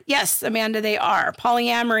different. Yes, Amanda, they are.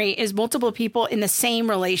 Polyamory is multiple people in the same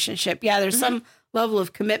relationship. Yeah, there's some level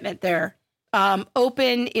of commitment there.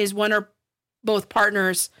 Open is one or both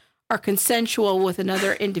partners are consensual with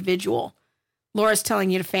another individual. Laura's telling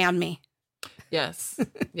you to fan me. Yes,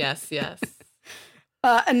 yes, yes.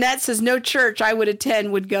 Annette says no church I would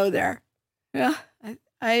attend would go there. Yeah,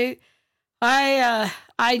 I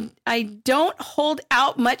don't hold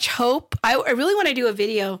out much hope. I really want to do a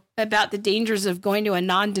video about the dangers of going to a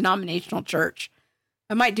non-denominational church.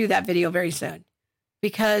 I might do that video very soon,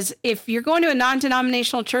 because if you're going to a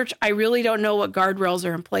non-denominational church, I really don't know what guardrails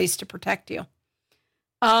are in place to protect you.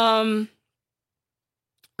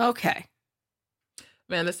 Okay.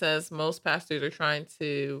 Amanda says most pastors are trying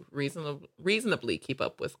to reasonably keep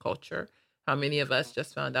up with culture. How many of us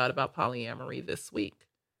just found out about polyamory this week?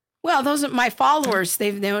 Well, those are my followers.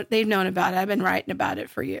 They've known about it. I've been writing about it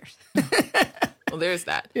for years. Well, there's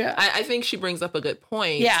that. Yeah. I think she brings up a good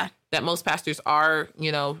point. Yeah. That most pastors are,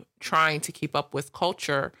 trying to keep up with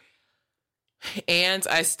culture. And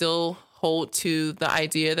I still hold to the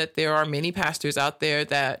idea that there are many pastors out there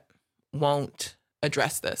that won't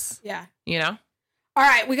address this. Yeah. All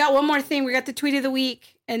right. We got one more thing. We got the tweet of the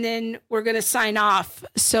week, and then we're going to sign off.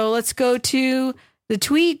 So let's go to the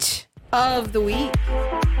tweet of the week.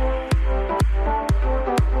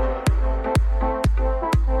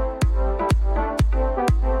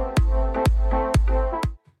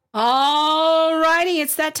 All righty,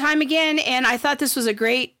 it's that time again, and I thought this was a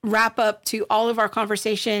great wrap up to all of our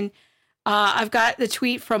conversation. I've got the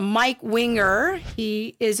tweet from Mike Winger.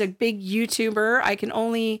 He is a big YouTuber. I can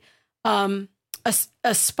only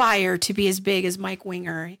aspire to be as big as Mike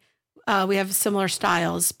Winger. We have similar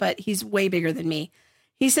styles, but he's way bigger than me.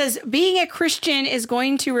 He says, being a Christian is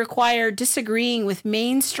going to require disagreeing with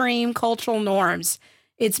mainstream cultural norms.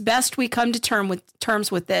 It's best we come to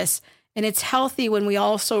terms with this. And it's healthy when we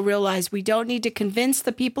also realize we don't need to convince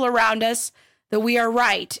the people around us that we are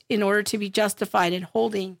right in order to be justified in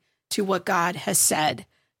holding to what God has said.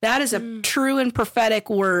 That is a true and prophetic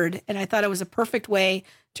word. And I thought it was a perfect way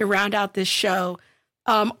to round out this show.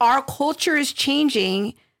 Our culture is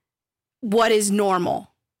changing what is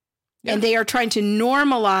normal. Yeah. And they are trying to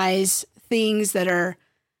normalize things that are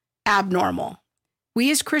abnormal.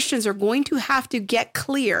 We as Christians are going to have to get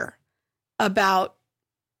clear about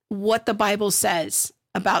what the Bible says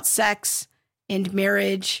about sex end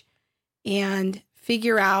marriage and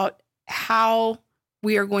figure out how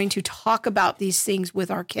we are going to talk about these things with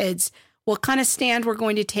our kids, what kind of stand we're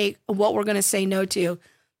going to take, what we're going to say no to.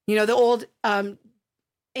 You know, the old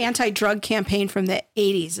anti-drug campaign from the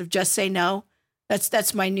 80s of just say no.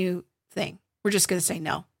 That's my new thing. We're just going to say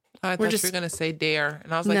no. I thought you were going to say dare.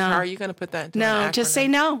 And I was like, how are you going to put that into an acronym? Just say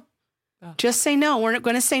no. Oh. Just say no. We're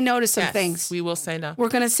going to say no to some things. We will say no. We're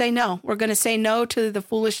going to say no. We're going to say no to the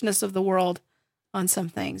foolishness of the world on some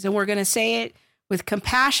things. And we're going to say it with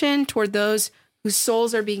compassion toward those whose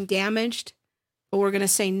souls are being damaged. But we're going to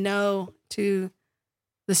say no to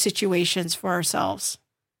the situations for ourselves.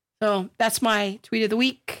 So that's my tweet of the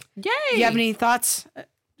week. Yay. Do you have any thoughts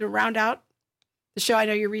to round out the show? I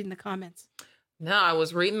know you're reading the comments. No, I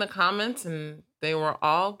was reading the comments and they were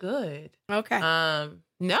all good. Okay.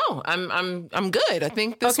 No, I'm good. I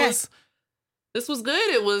think this was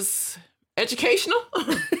good. It was educational.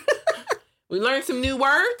 We learned some new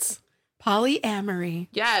words. Polyamory.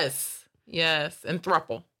 Yes. And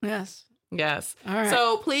throuple. Yes. All right.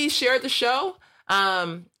 So please share the show.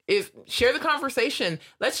 Share the conversation.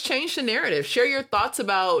 Let's change the narrative. Share your thoughts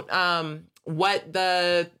about what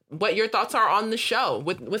your thoughts are on the show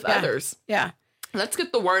with others. Yeah. Let's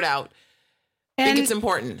get the word out. I think it's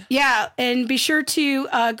important. Yeah. And be sure to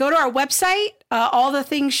go to our website,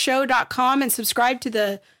 allthethingsshow.com, and subscribe to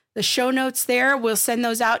the show notes there. We'll send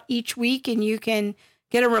those out each week, and you can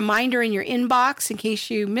get a reminder in your inbox in case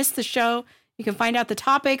you missed the show. You can find out the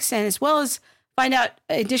topics and as well as find out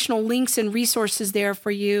additional links and resources there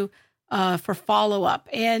for you for follow-up.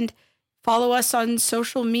 And follow us on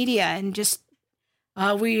social media. And just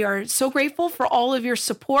we are so grateful for all of your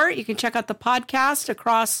support. You can check out the podcast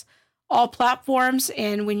across all platforms.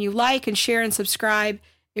 And when you like and share and subscribe,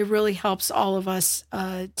 it really helps all of us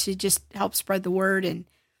to just help spread the word and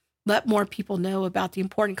let more people know about the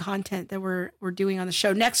important content that we're doing on the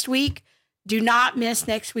show. Next week, do not miss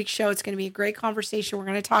next week's show. It's going to be a great conversation. We're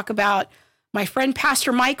going to talk about my friend,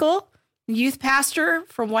 Pastor Michael, youth pastor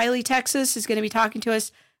from Wiley, Texas, is going to be talking to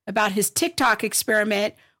us about his TikTok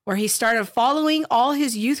experiment where he started following all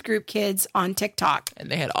his youth group kids on TikTok. And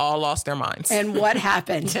they had all lost their minds. And what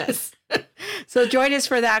happened? Yes. So join us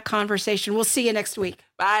for that conversation. We'll see you next week.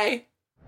 Bye.